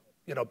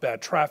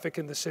 bad traffic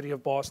in the city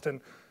of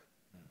Boston.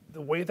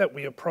 The way that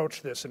we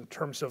approach this in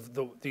terms of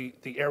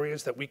the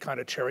areas that we kind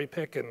of cherry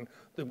pick and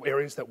the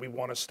areas that we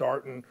want to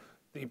start and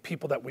the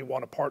people that we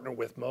want to partner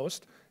with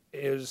most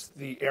is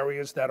the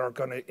areas that are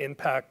going to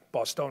impact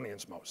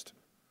Bostonians most.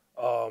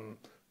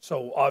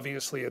 So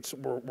obviously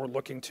we're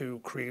looking to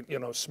create,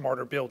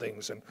 smarter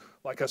buildings and,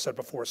 like I said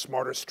before,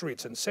 smarter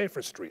streets and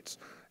safer streets.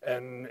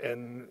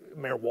 And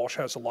Mayor Walsh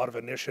has a lot of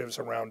initiatives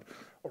around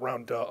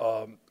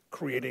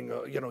creating,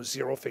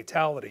 zero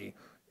fatality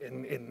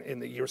in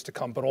the years to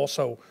come, but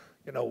also,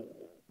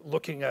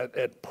 looking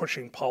at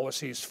pushing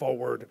policies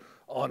forward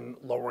on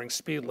lowering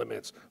speed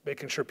limits,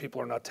 making sure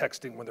people are not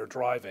texting when they're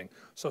driving.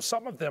 So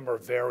some of them are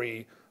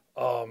very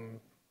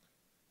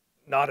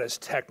not as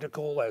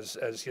technical as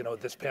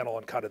this panel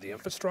on kind of the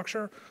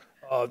infrastructure.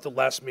 The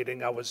last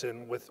meeting I was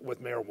in with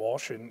Mayor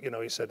Walsh, and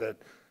he said that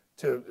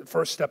the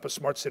first step of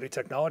smart city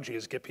technology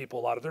is get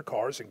people out of their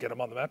cars and get them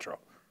on the metro.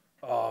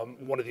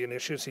 One of the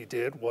initiatives he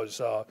did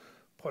was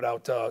put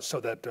out so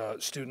that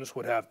students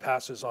would have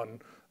passes on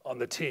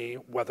the T,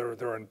 whether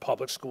they're in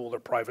public school or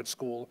private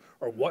school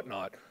or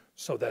whatnot,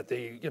 so that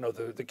they,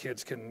 the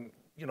kids can,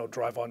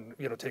 drive on,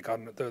 take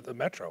on the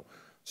metro.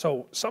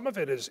 So some of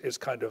it is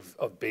kind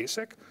of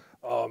basic.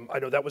 I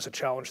know that was a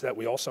challenge that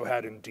we also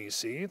had in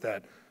DC,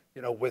 that,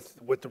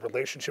 with the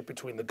relationship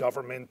between the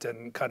government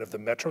and kind of the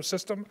metro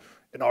system,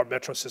 and our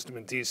metro system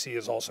in DC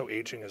is also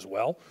aging as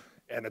well.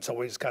 And it's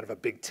always kind of a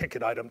big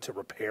ticket item to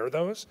repair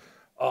those.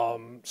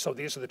 So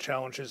these are the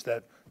challenges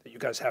that you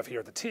guys have here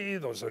at the T.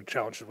 Those are the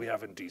challenges we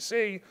have in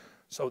DC.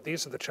 So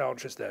these are the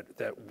challenges that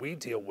we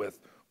deal with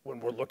when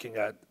we're looking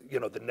at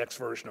the next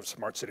version of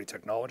smart city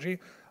technology.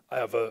 I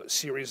have a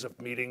series of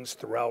meetings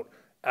throughout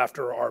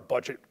after our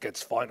budget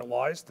gets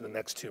finalized in the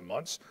next 2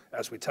 months,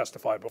 as we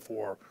testify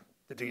before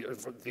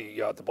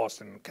the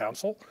Boston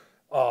Council.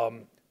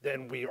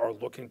 Then we are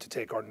looking to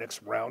take our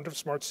next round of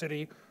smart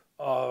city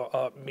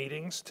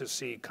meetings to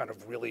see kind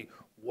of really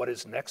what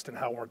is next and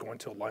how we're going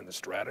to align the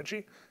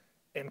strategy.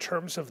 In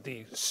terms of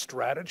the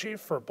strategy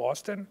for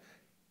Boston,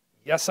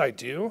 yes, I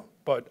do,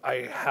 but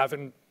I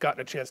haven't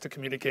gotten a chance to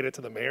communicate it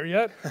to the mayor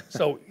yet,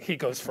 so he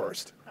goes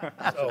first.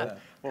 So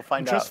we'll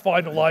find out. Just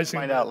finalizing.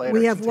 Find out later.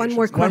 We have one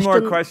more question.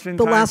 One more question.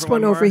 The last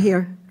one over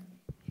here.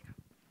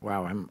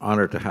 Wow, I'm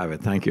honored to have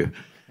it. Thank you.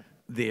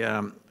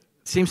 The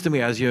seems to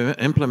me, as you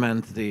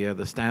implement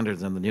the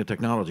standards and the new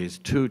technologies,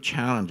 two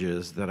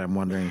challenges that I'm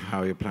wondering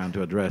how you plan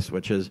to address,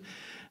 which is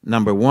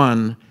number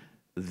one,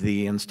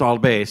 the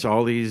installed base,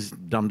 all these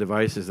dumb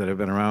devices that have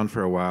been around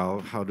for a while,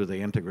 how do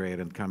they integrate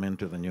and come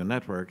into the new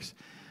networks?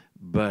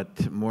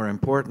 But more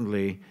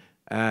importantly,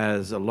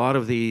 as a lot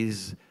of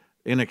these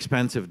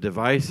inexpensive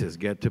devices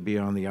get to be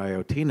on the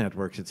IoT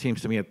networks, it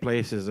seems to me it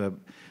places a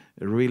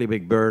really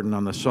big burden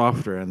on the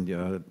software. And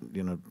you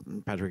know,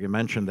 Patrick, you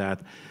mentioned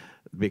that,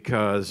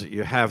 because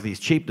you have these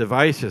cheap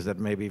devices that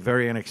may be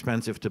very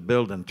inexpensive to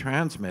build and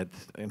transmit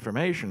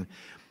information,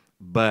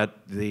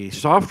 but the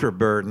software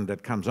burden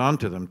that comes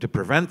onto them to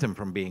prevent them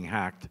from being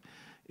hacked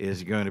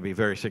is going to be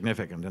very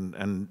significant.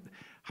 And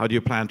how do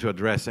you plan to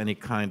address any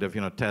kind of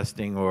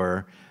testing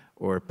or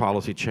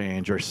policy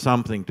change or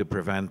something to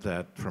prevent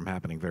that from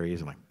happening very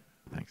easily?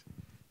 Thanks.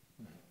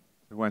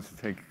 Who wants to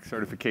take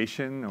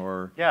certification?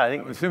 Or yeah, I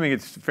think I'm assuming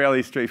it's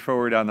fairly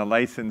straightforward on the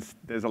license.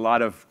 There's a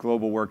lot of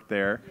global work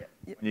there.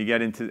 When you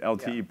get into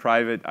LTE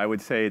private, I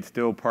would say it's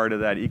still part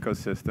of that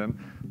ecosystem.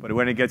 But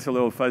when it gets a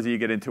little fuzzy, you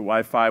get into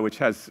Wi-Fi, which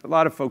has a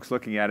lot of folks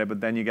looking at it,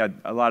 but then you got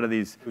a lot of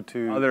these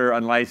other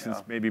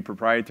unlicensed, maybe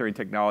proprietary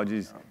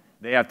technologies.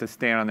 They have to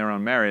stand on their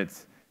own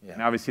merits.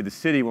 And obviously the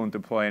city won't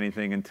deploy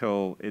anything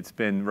until it's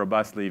been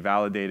robustly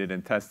validated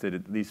and tested,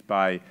 at least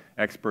by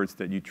experts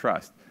that you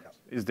trust.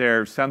 Is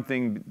there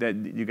something that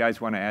you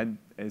guys want to add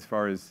as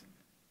far as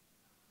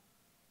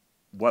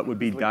what would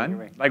be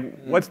done?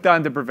 Like, what's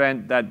done to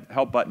prevent that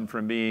help button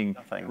from being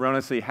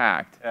erroneously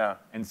hacked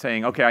and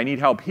saying, okay, I need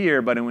help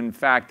here, but in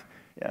fact,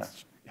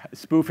 it's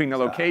spoofing the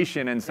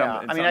location and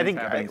some. I mean, I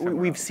think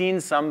we've seen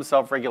some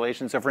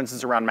self-regulation. So, for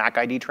instance, around Mac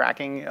ID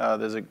tracking,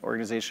 there's an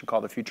organization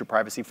called the Future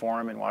Privacy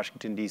Forum in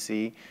Washington,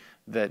 D.C.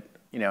 that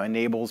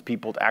enables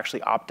people to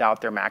actually opt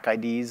out their Mac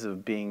IDs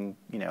of being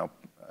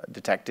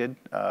detected.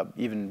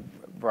 Even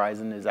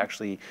Verizon is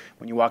actually,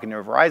 when you walk into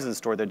a Verizon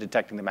store, they're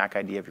detecting the Mac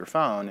ID of your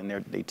phone, and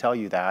they tell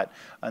you that.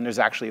 And there's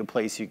actually a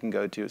place you can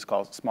go to. It's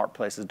called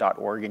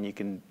smartplaces.org, and you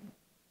can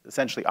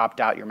essentially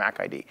opt out your Mac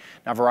ID.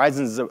 Now,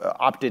 Verizon's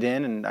opted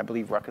in, and I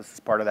believe Ruckus is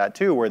part of that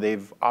too, where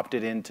they've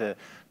opted in to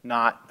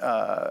not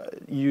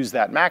use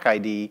that Mac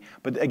ID.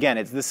 But again,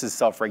 this is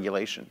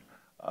self-regulation.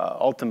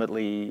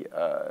 Ultimately,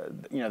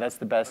 that's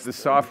the best. The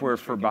software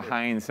for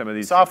behind some of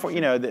these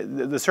software,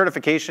 the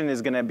certification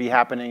is going to be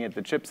happening at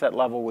the chipset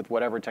level with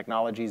whatever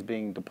technology is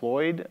being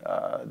deployed.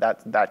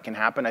 That can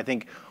happen. I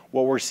think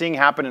what we're seeing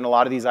happen in a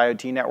lot of these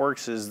IoT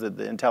networks is that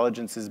the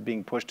intelligence is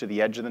being pushed to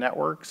the edge of the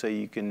network, so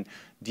you can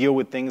deal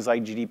with things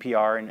like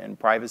GDPR and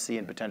privacy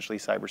and potentially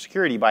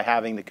cybersecurity by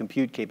having the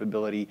compute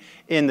capability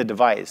in the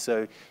device.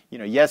 So,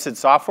 yes,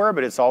 it's software,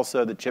 but it's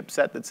also the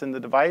chipset that's in the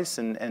device,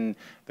 and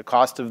the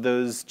cost of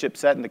those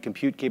chipset and the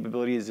compute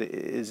capability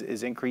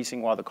is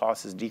increasing while the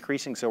cost is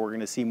decreasing. So we're going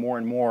to see more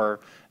and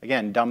more,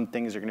 again, dumb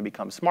things are going to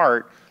become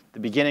smart,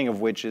 the beginning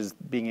of which is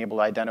being able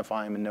to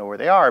identify them and know where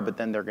they are, but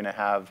then they're going to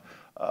have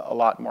a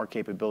lot more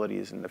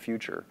capabilities in the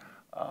future.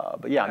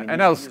 But yeah, I mean, and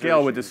that'll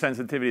scale with the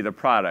sensitivity of the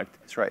product.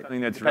 That's right.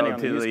 Something that's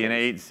relatively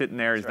innate, sitting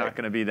there is not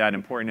going to be that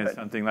important as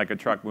something like a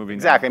truck moving.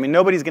 Exactly. I mean,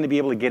 nobody's going to be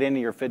able to get into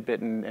your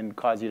Fitbit and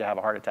cause you to have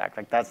a heart attack.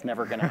 Like, that's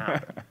never going to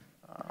happen.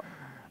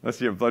 Unless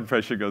your blood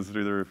pressure goes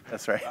through the roof.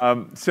 That's right.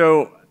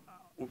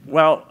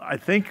 Well, I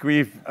think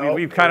we've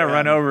kind of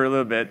run over a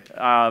little bit.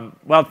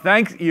 Well,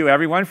 thank you,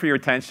 everyone, for your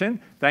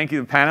attention. Thank you,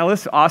 the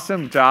panelists.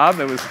 Awesome job.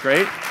 It was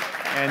great.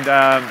 And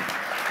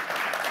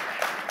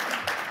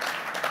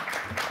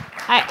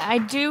I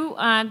do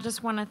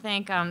just want to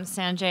thank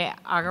Sanjay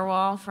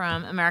Agarwal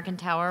from American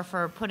Tower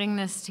for putting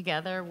this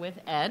together with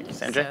Ed.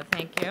 Sanjay. So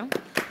thank you.